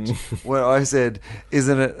speech, where I said,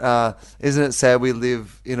 "Isn't it sad we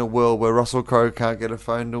live in a world where Russell Crowe can't get a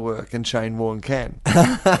phone to work and Shane Warne can?"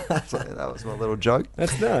 So that was my little joke.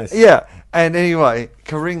 That's nice. Yeah. And anyway,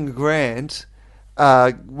 Corinne Grant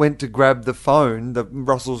went to grab the phone, the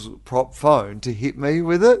Russell's prop phone, to hit me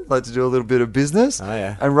with it, like to do a little bit of business. Oh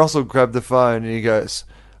yeah. And Russell grabbed the phone and he goes,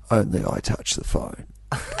 "Only I touch the phone."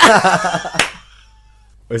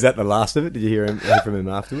 Was that the last of it? Did you hear from him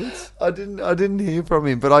afterwards? I didn't hear from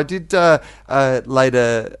him, but I did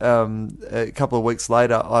later. A couple of weeks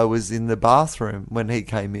later, I was in the bathroom when he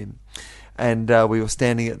came in, and we were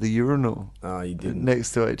standing at the urinal. Oh, you didn't.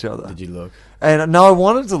 Next to each other. Did you look? And no, I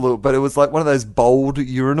wanted to look, but it was like one of those bold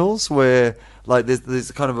urinals where like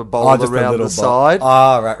there's kind of a bowl just a around little the side.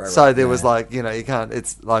 Oh, right. So there was like, you can't,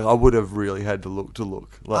 it's like I would have really had to look.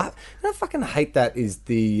 Like, I fucking hate that is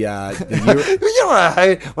the you know what I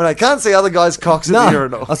hate? When I can't see other guys' cocks at the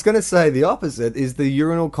urinal. I was going to say the opposite is the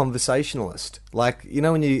urinal conversationalist. Like,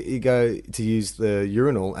 when you go to use the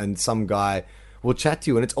urinal and some guy will chat to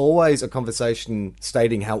you and it's always a conversation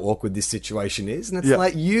stating how awkward this situation is. And it's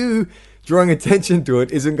like you drawing attention to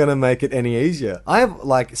it isn't going to make it any easier. I have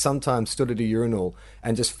like sometimes stood at a urinal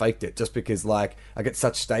and just faked it just because like I get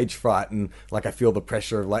such stage fright and like I feel the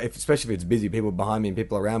pressure of like, especially if it's busy, people behind me and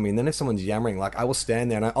people around me. And then if someone's yammering, like I will stand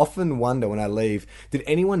there and I often wonder when I leave, did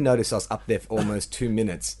anyone notice I was up there for almost 2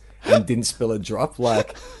 minutes and didn't spill a drop?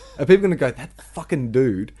 Like, are people going to go, that fucking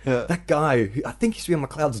dude, that guy, who I think he used to be on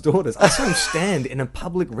McLeod's Daughters, I saw him stand in a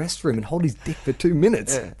public restroom and hold his dick for 2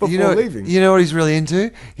 minutes before leaving. You know what he's really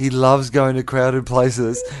into? He loves going to crowded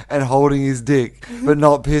places and holding his dick, but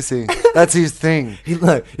not pissing. That's his thing. He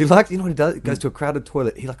likes, you know what he does? He goes to a crowded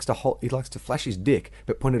toilet. He likes to flash his dick,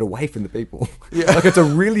 but point it away from the people. Yeah. Like it's a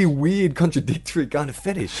really weird, contradictory kind of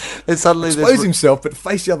fetish. And suddenly expose himself, but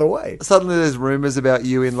face the other way. Suddenly there's rumors about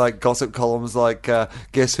you in like gossip columns like,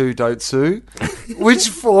 Guess Who Don't Sue? Which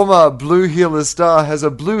former Blue Heeler star has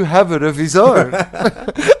a blue habit of his own?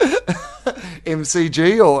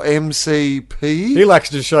 MCG or MCP? He likes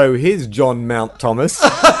to show his John Mount Thomas.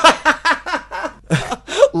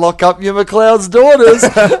 Lock up your McLeod's Daughters.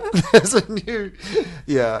 There's a new...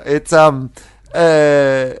 Yeah, it's...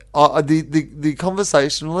 the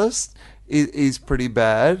conversationalist is pretty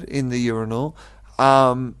bad in the urinal.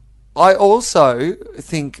 I also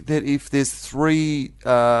think that if there's 3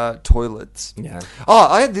 toilets... Yeah. Oh,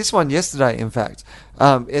 I had this one yesterday, in fact,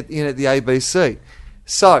 at the ABC.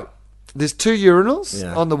 So, there's 2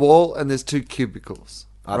 urinals on the wall and there's 2 cubicles.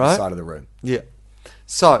 Either side of the room. Yeah.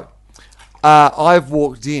 So, I've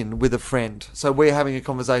walked in with a friend. So, we're having a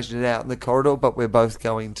conversation out in the corridor, but we're both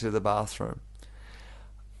going to the bathroom.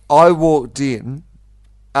 I walked in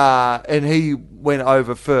and he went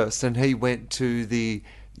over first and he went to the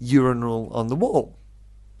urinal on the wall.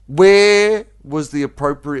 Where was the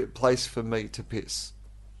appropriate place for me to piss?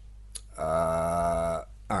 All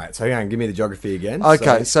right, so hang on, give me the geography again.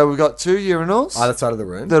 Okay, so we've got 2 urinals either side of the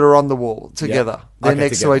room that are on the wall together. Yep. They're Okay,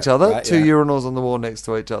 next together. to each other. Right, 2 urinals on the wall next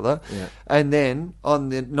to each other. Yeah. And then on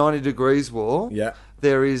the 90 degrees wall,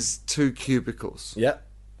 there is 2 cubicles. Yep.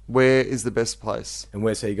 Where is the best place? And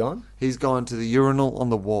where's he gone? He's gone to the urinal on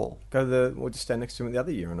the wall. We'll just stand next to him at the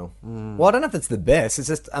other urinal. Well, I don't know if it's the best. It's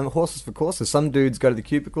just horses for courses. Some dudes go to the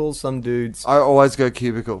cubicles, some dudes... I always go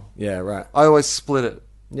cubicle. Yeah, right. I always split it.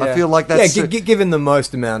 Yeah. I feel like that's... Yeah, given the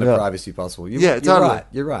most amount of privacy possible. You're totally. Right,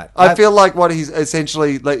 you're right. I feel like what he's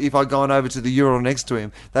essentially... Like, if I gone over to the urinal next to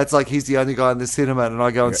him, that's like he's the only guy in the cinema and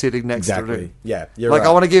I go and sitting next to him. Yeah, you're like, right.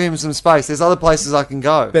 I want to give him some space. There's other places I can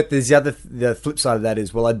go. But there's the flip side of that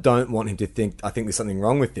is, well, I don't want him to think I think there's something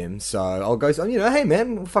wrong with him. So I'll go, hey,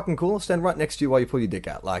 man, we're fucking cool. I'll stand right next to you while you pull your dick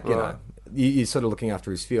out. Like, you know, you're sort of looking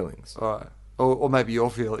after his feelings. All right. Or maybe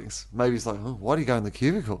your feelings. Maybe it's like, why do you go in the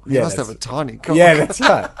cubicle? You must have a tiny cock. Yeah, that's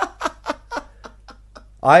right.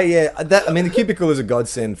 The cubicle is a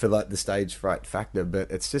godsend for like the stage fright factor,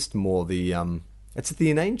 but it's just more the it's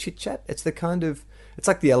the inane chit chat. It's the kind of it's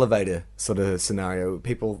like the elevator sort of scenario.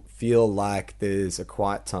 People feel like there's a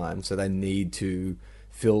quiet time, so they need to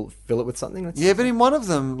fill it with something. But in one of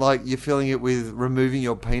them, like you're filling it with removing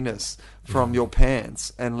your penis from your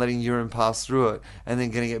pants and letting urine pass through it, and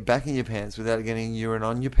then getting it back in your pants without getting urine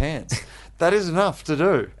on your pants. That is enough to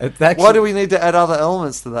do. Why do we need to add other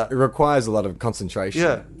elements to that? It requires a lot of concentration.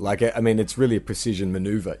 Yeah. Like, I mean, it's really a precision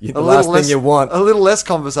maneuver. The last thing you want... A little less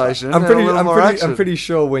conversation I'm pretty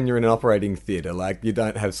sure when you're in an operating theatre, like, you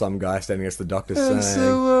don't have some guy standing against the doctor saying...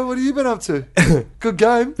 So, what have you been up to? Good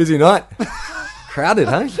game. Busy night. Crowded,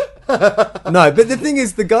 hey? No, but the thing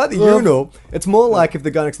is, the guy at the urinal, it's more like if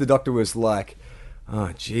the guy next to the doctor was like,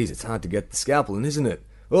 oh, geez, it's hard to get the scalpel in, isn't it?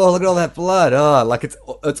 Oh, look at all that blood. Oh, like it's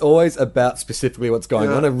always about specifically what's going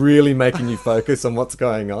on and really making you focus on what's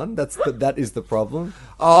going on. That is the problem.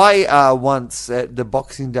 I once at the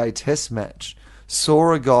Boxing Day Test match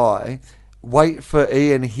saw a guy wait for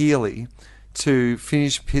Ian Healy to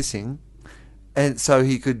finish pissing, and so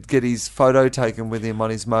he could get his photo taken with him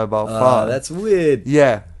on his mobile phone. Oh, that's weird.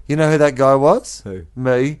 Yeah. You know who that guy was? Who?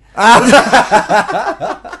 Me.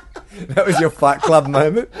 That was your Fight Club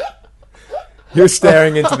moment? You were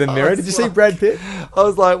staring into the mirror. Did you see Brad Pitt? I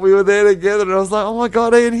was like, we were there together, and I was like, oh my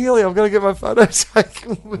God, Ian Healy, I'm going to get my photo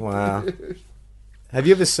taken with you. Have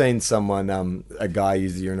you ever seen someone, a guy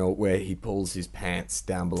use the urinal where he pulls his pants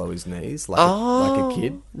down below his knees, like a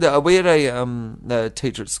kid? No, we had a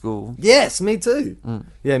teacher at school. Yes, me too.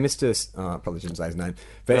 Yeah, Mr. I probably shouldn't say his name,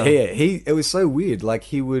 but it was so weird. Like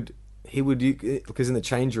he would because in the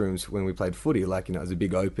change rooms when we played footy, like it was a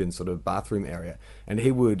big open sort of bathroom area, and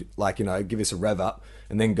he would give us a rev up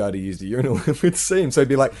and then go to use the urinal, and we'd see him. So he'd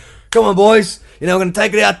be like, "Come on, boys, we're going to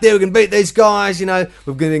take it out there. We can beat these guys.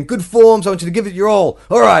 We've been in good form. So I want you to give it your all.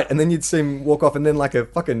 All right." And then you'd see him walk off, and then like a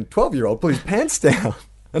fucking 12-year-old pull his pants down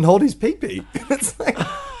and hold his pee-pee. It's like, it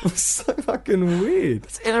was so fucking weird.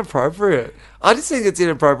 It's inappropriate. I just think it's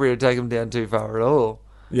inappropriate to take them down too far at all.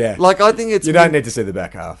 Yeah. Like, I think it's... You don't need to see the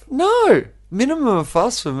back half. No. Minimum of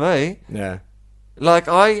fuss for me. Yeah. Like,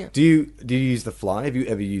 Do you use the fly? Have you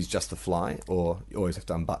ever used just the fly, or you always have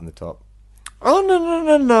to unbutton the top? Oh,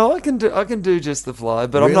 no. I can do just the fly,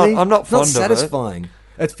 but really? I'm not fond of it. It's not satisfying.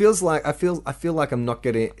 It feels like I feel like I'm not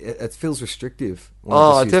getting. It feels restrictive. When I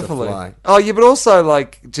Oh, just use definitely. The fly. Oh, yeah, but also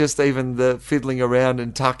like just even the fiddling around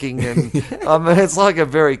and tucking and it's like a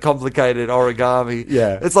very complicated origami.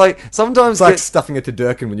 Yeah. It's like sometimes It's like stuffing it to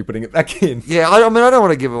Durkin when you're putting it back in. Yeah, I mean, I don't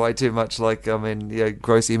want to give away too much,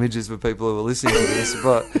 gross images for people who are listening to this,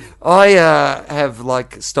 but I have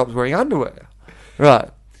stopped wearing underwear. Right.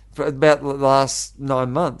 For about the last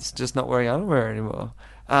 9 months, just not wearing underwear anymore.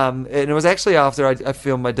 And it was actually after I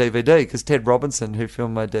filmed my DVD, because Ted Robinson, who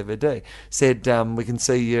filmed my DVD, said, we can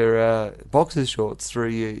see your boxer shorts through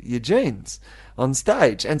your jeans on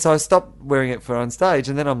stage. And so I stopped wearing it for on stage,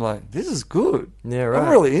 and then I'm like, this is good. Yeah, right. I'm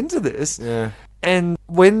really into this. Yeah. And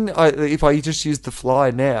if I just use the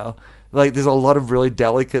fly now, there's a lot of really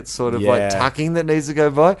delicate sort of tucking that needs to go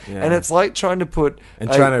by. Yeah. And it's like trying to put...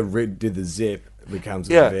 trying to do the zip becomes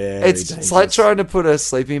very it's dangerous. like trying to put a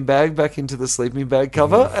sleeping bag back into the sleeping bag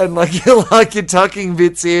cover, and you're tucking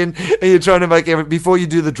bits in, and you're trying to make before you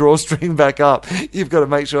do the drawstring back up, you've got to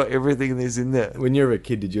make sure everything is in there. When you were a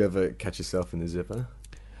kid, did you ever catch yourself in the zipper?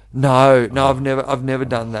 No, I've never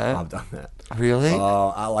done that. I've done that. Really? Oh,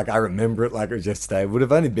 I remember it like it was yesterday. It would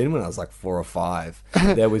have only been when I was like 4 or 5.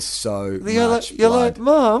 There was so much You're blood. like,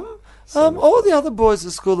 Mum, all the other boys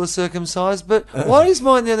at school are circumcised, but why is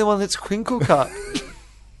mine the only one that's crinkle cut?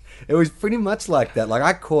 It was pretty much like that. Like,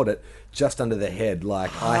 I caught it just under the head.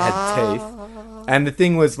 Like, I had teeth. And the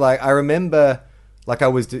thing was, like, I remember, like, I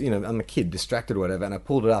was, I'm a kid, distracted or whatever, and I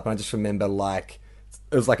pulled it up, and I just remember, like,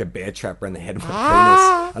 it was like a bear trap around the head of my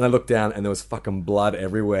penis. And I looked down, and there was fucking blood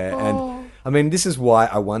everywhere. And, I mean, this is why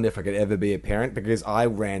I wonder if I could ever be a parent, because I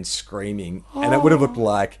ran screaming, and it would have looked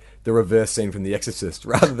like the reverse scene from The Exorcist,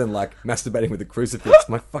 rather than, like, masturbating with a crucifix.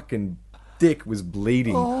 My fucking dick was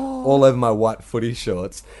bleeding all over my white footy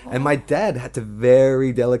shorts, and my dad had to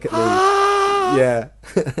very delicately... Yeah.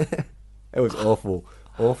 It was awful.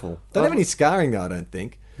 Don't have any scarring, though, I don't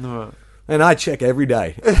think. No. And I check every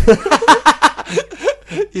day.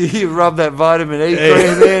 You rub that vitamin E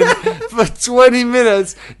cream in for 20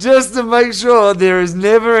 minutes just to make sure there is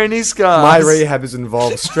never any scars. My rehab has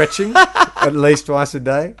involved stretching at least twice a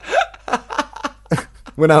day.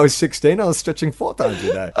 When I was 16, I was stretching 4 times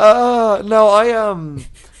a day. No, I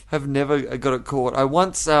have never got it caught. I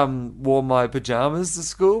once wore my pajamas to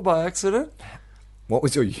school by accident. What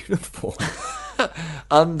was your uniform?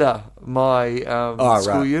 Under my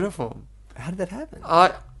school uniform. How did that happen?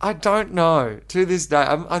 I don't know. To this day,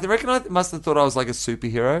 I reckon I must have thought I was like a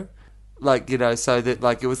superhero. So that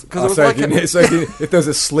it was... Cause it was if there was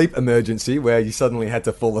a sleep emergency where you suddenly had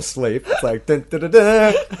to fall asleep, it's like... Dun, dun, dun,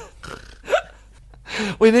 dun.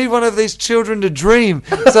 We need one of these children to dream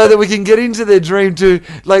so that we can get into their dream to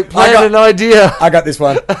plan an idea. I got this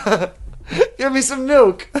one. Give me some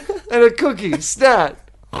milk and a cookie. Stat.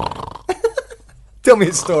 Tell me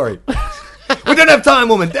a story. We don't have time,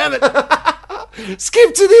 woman. Damn it.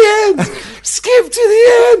 Skip to the end. Skip to the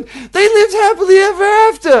end. They lived happily ever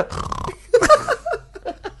after.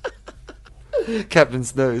 Captain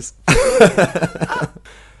Snooze.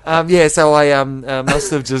 So I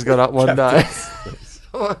must have just got up one day.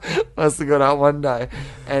 Must have got up one day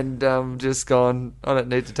and just gone, I don't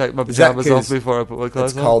need to take my pajamas off before I put my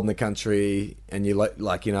clothes on. It's cold in the country, and you I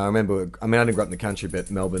remember, I didn't grow up in the country, but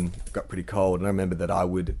Melbourne got pretty cold, and I remember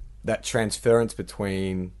that transference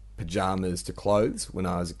between pajamas to clothes when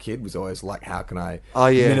I was a kid was always like, how can I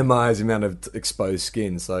minimise the amount of exposed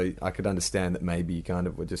skin? So I could understand that maybe you kind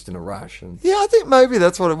of were just in a rush. Yeah, I think maybe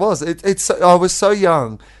that's what it was. I was so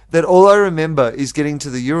young that all I remember is getting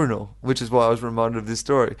to the urinal, which is why I was reminded of this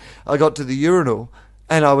story. I got to the urinal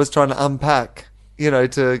and I was trying to unpack,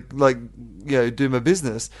 to do my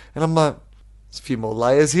business. And I'm like, there's a few more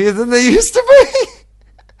layers here than there used to be.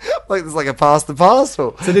 Like there's like a pass the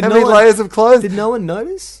parcel. So did How no many one- layers of clothes? Did no one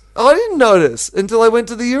notice? I didn't notice until I went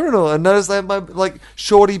to the urinal and noticed they had my like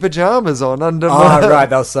shorty pajamas on under Oh, my... right.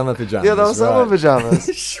 That was summer pajamas. Yeah, they were summer right.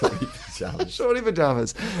 pajamas. Shorty pajamas. Shorty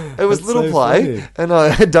pajamas. It was That's little so play, funny. and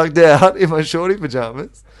I ducked out in my shorty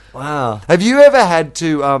pajamas. Wow. Have you ever had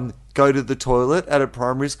to go to the toilet at a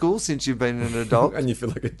primary school since you've been an adult? And you feel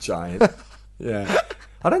like a giant. Yeah.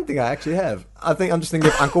 I don't think I actually have. I think I'm just thinking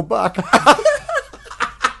of Uncle Buck.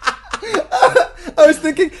 I was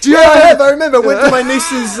thinking, I have. I remember. I went to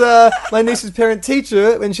my niece's parent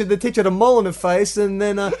teacher, and the teacher had a mole on her face, and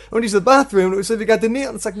then I went to the bathroom, and it was if you got to kneel,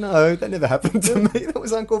 and it's like, no, that never happened to me. That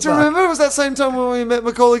was Uncle Do you Buck. remember? It was that same time when we met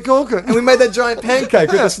Macaulay Culkin. And we made that giant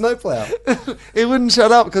pancake with a snowplow. He wouldn't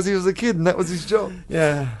shut up because he was a kid, and that was his job.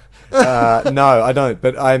 Yeah. No, I don't.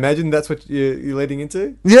 But I imagine that's what you're leading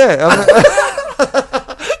into. Yeah.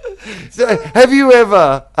 So, have you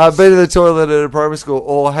ever been to the toilet at a primary school,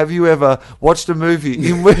 or have you ever watched a movie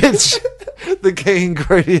in which the key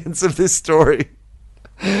ingredients of this story?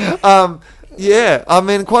 Yeah, I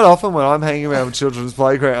mean, quite often when I'm hanging around with children's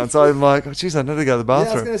playgrounds, I'm like, oh, geez, I need to go to the Yeah, I was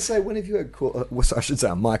bathroom. going to say, when have you had cause? I should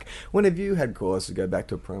say, Mike. When have you had cause to go back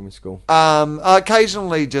to a primary school?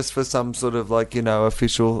 Occasionally, just for some sort of like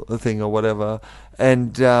official thing or whatever,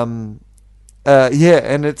 and and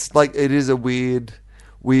it's like it is a weird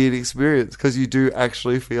experience because you do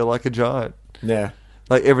actually feel like a giant. Yeah.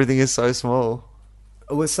 Like everything is so small.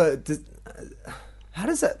 Well, so how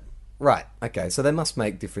does that? Right. Okay. So they must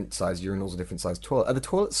make different size urinals or different size toilets. Are the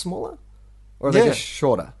toilets smaller, or are they Yeah. just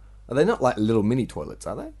shorter? Are they not like little mini toilets?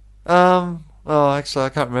 Are they? Oh, actually, I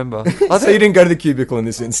can't remember. I So you think didn't go to the cubicle in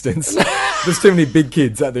this instance. There's too many big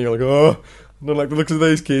kids out there. You're like, oh, I don't like the looks of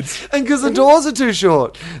these kids. and because the doors are too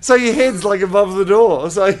short, so your head's like above the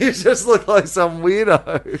door, so you just look like some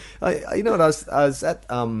weirdo. You know what? I was at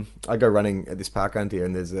I go running at this park around here,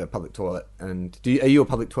 and there's a public toilet. And are you a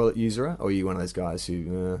public toilet user, or are you one of those guys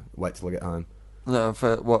who wait till I get home? No,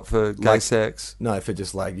 for what? For gay sex? No, for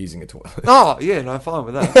just like using a toilet. Oh, yeah, no, fine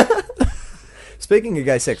with that. Speaking of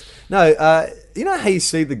gay sex, no, you know how you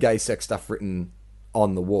see the gay sex stuff written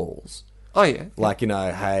on the walls? Oh, yeah. Like,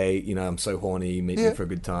 hey, I'm so horny, meet me Yeah. for a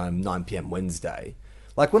good time, 9 p.m. Wednesday.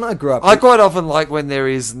 Like, when I grew up... I quite often like when there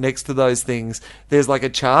is, next to those things, there's like a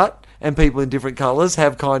chart, and people in different colours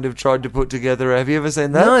have kind of tried to put together. Have you ever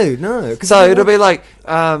seen that? No. So it'll be like,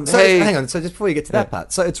 So, hey... hang on, so just before you get to that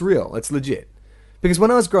part, so it's real, it's legit. Because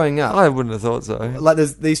when I was growing up... I wouldn't have thought so. Like,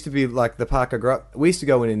 there used to be, like, the park I grew up... We used to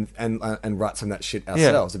go in and write some of that shit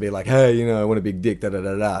ourselves. To be like, hey, I want a big dick,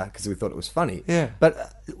 da-da-da-da, because we thought it was funny. Yeah.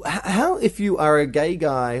 But how, if you are a gay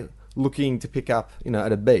guy looking to pick up,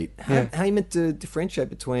 at a beat, how are you meant to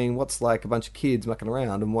differentiate between what's, like, a bunch of kids mucking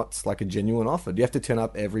around and what's, like, a genuine offer? Do you have to turn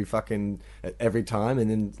up every time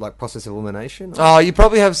and then, like, process elimination? Oh, you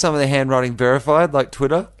probably have some of the handwriting verified, like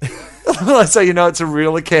Twitter. So it's a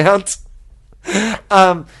real account.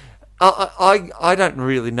 I don't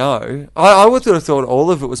really know. I would have thought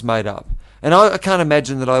all of it was made up. And I can't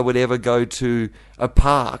imagine that I would ever go to a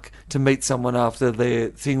park to meet someone after their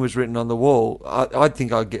thing was written on the wall. I'd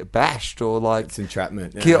think I'd get bashed or like... It's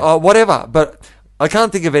entrapment. Yeah. Or whatever. But I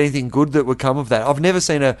can't think of anything good that would come of that. I've never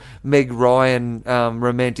seen a Meg Ryan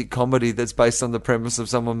romantic comedy that's based on the premise of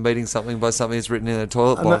someone meeting something by something that's written in a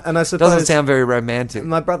toilet block. And I suppose... Doesn't sound very romantic.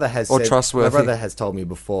 My brother has or trustworthy. My brother has told me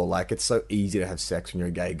before, like, it's so easy to have sex when you're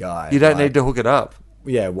a gay guy. You don't need to hook it up.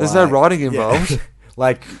 Yeah, why? There's no writing involved. Yeah.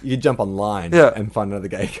 Like, you jump online and find another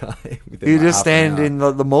gay guy. You just stand in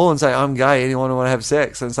the mall and say, I'm gay, anyone want to have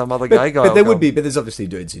sex? And some other gay guy But there will would be, but there's obviously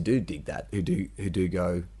dudes who do dig that, who do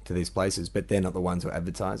go to these places, but they're not the ones who are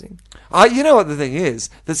advertising. You know what the thing is?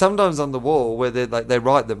 That sometimes on the wall where they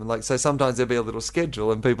write them, and like, so sometimes there'll be a little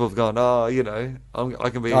schedule and people have gone, I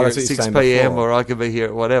can be here at 6 p.m. or I can be here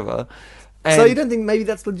at whatever. And so you don't think maybe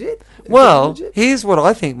that's legit? Here's what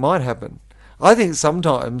I think might happen. I think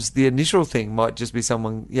sometimes the initial thing might just be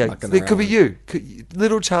someone, it could be you,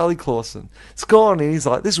 little Charlie Clausen. It's gone and he's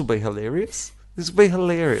like, this will be hilarious. This will be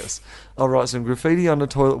hilarious. I'll write some graffiti on the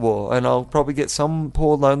toilet wall and I'll probably get some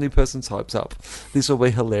poor lonely person's hopes up. This will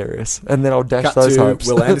be hilarious. And then I'll dash those hopes.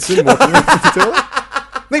 Will Anderson walking into the toilet.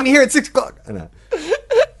 Meet me here at 6 o'clock. I know.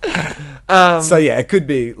 So yeah, it could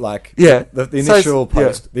be like the initial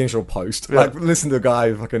post. The initial post. Yeah. Like, listen to a guy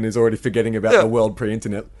who fucking is already forgetting about the world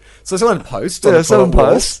pre-internet. So someone posts. Yeah, someone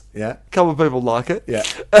posts. Yeah, a couple of people like it. Yeah.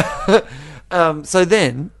 So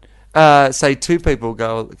then, say 2 people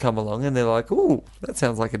come along and they're like, "Ooh, that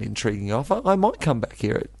sounds like an intriguing offer. I might come back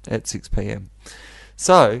here at 6 p.m."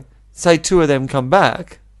 So say 2 of them come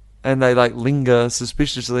back, and they like linger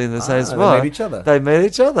suspiciously in the same spot. They meet each other. They meet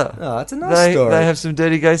each other. Oh, that's a nice story. They have some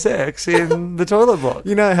dirty gay sex in the toilet block.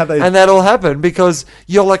 You know how they... And that all happened because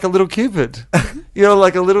you're like a little Cupid. You're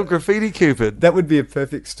like a little graffiti Cupid. That would be a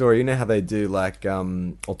perfect story. You know how they do like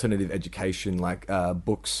alternative education, like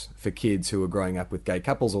books for kids who are growing up with gay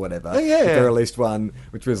couples or whatever. Oh, yeah. They released one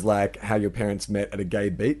which was like how your parents met at a gay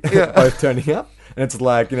beat, Yeah. both turning up. And it's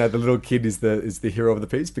like, the little kid is the hero of the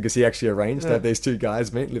piece because he actually arranged to have these two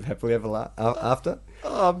guys meet and live happily ever after.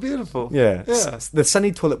 Oh, beautiful. Yeah. Yeah. The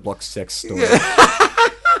Sunny Toilet Block sex story. Yeah.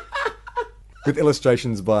 With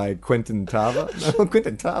illustrations by Quentin Tarver. No,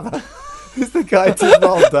 Quentin Tarver. Who's the guy who did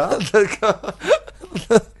Roald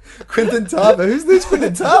Dahl? Quentin Tarver. Who's this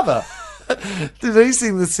Quentin Tarver? Did he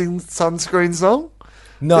sing the Sunscreen song?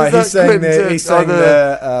 No, Is he that sang Quentin he sang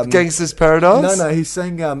the Gangster's Paradise? No, he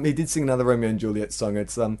sang. He did sing another Romeo and Juliet song.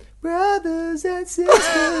 It's brothers and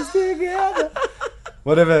sisters together.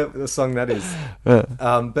 Whatever the song that is.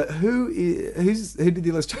 But who did the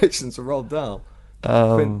illustrations for Roald Dahl?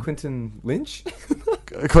 Quentin Lynch.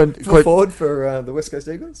 Forward for the West Coast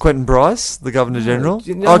Eagles. Quentin Bryce, the Governor General.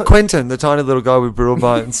 Do you know Quentin, the tiny little guy with brittle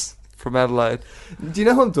bones from Adelaide. Do you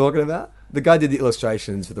know who I'm talking about? The guy did the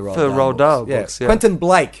illustrations for the Roald Dahl books. Yeah. Quentin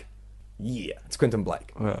Blake. Yeah, it's Quentin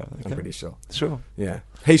Blake. Oh, okay. I'm pretty sure. Sure. Yeah,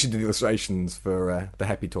 he should do the illustrations for the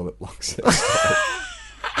Happy Toilet Blocks.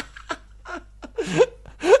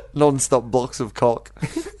 Non-stop blocks of cock.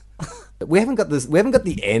 We haven't got this. We haven't got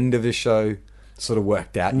the end of the show sort of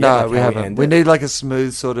worked out. No, yet, like we how haven't. end We it. need like a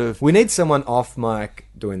smooth sort of. We need someone off mic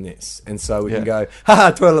doing this, and so we Yeah. can go,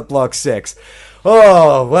 haha, toilet block sex.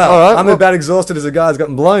 Oh, well, All right, I'm about exhausted as a guy who's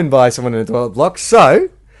gotten blown by someone in a toilet block. So,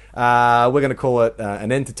 we're going to call it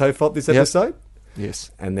an end to TOFOP this episode. Yes.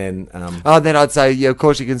 And then, Then I'd say, yeah, of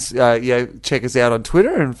course you can, check us out on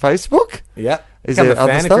Twitter and Facebook. yeah, Is become there a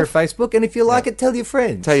other fan if stuff? you're a Facebook, and if you like it, tell your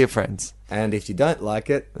friends. Tell your friends. And if you don't like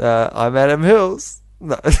it, I'm Adam Hills.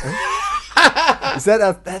 No. is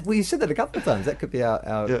that we said that a couple of times. That could be our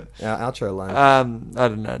outro line. I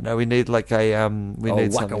don't know. No, we need like a we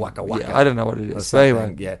need waka, something. waka, waka. Yeah, I don't know what it Or is. So anyway,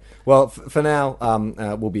 something, yeah. Well, for now,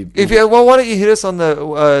 we'll be. why don't you hit us on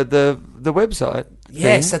the website?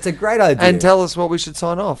 Yes, thing that's a great idea. and tell us what we should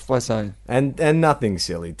sign off by saying. And nothing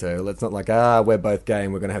silly too. Let's not like we're both gay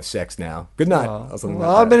and we're gonna have sex now. Good night. Or something Well,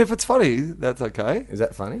 like I that. mean, if it's funny, that's okay. Is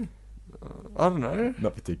that funny? I don't know.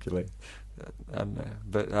 Not particularly. I don't know.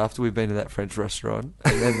 But after we've been to that French restaurant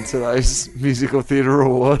and then to those musical theatre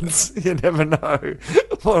awards, you never know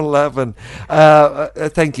what'll happen.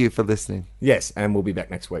 Thank you for listening. Yes, and we'll be back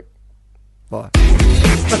next week. Bye.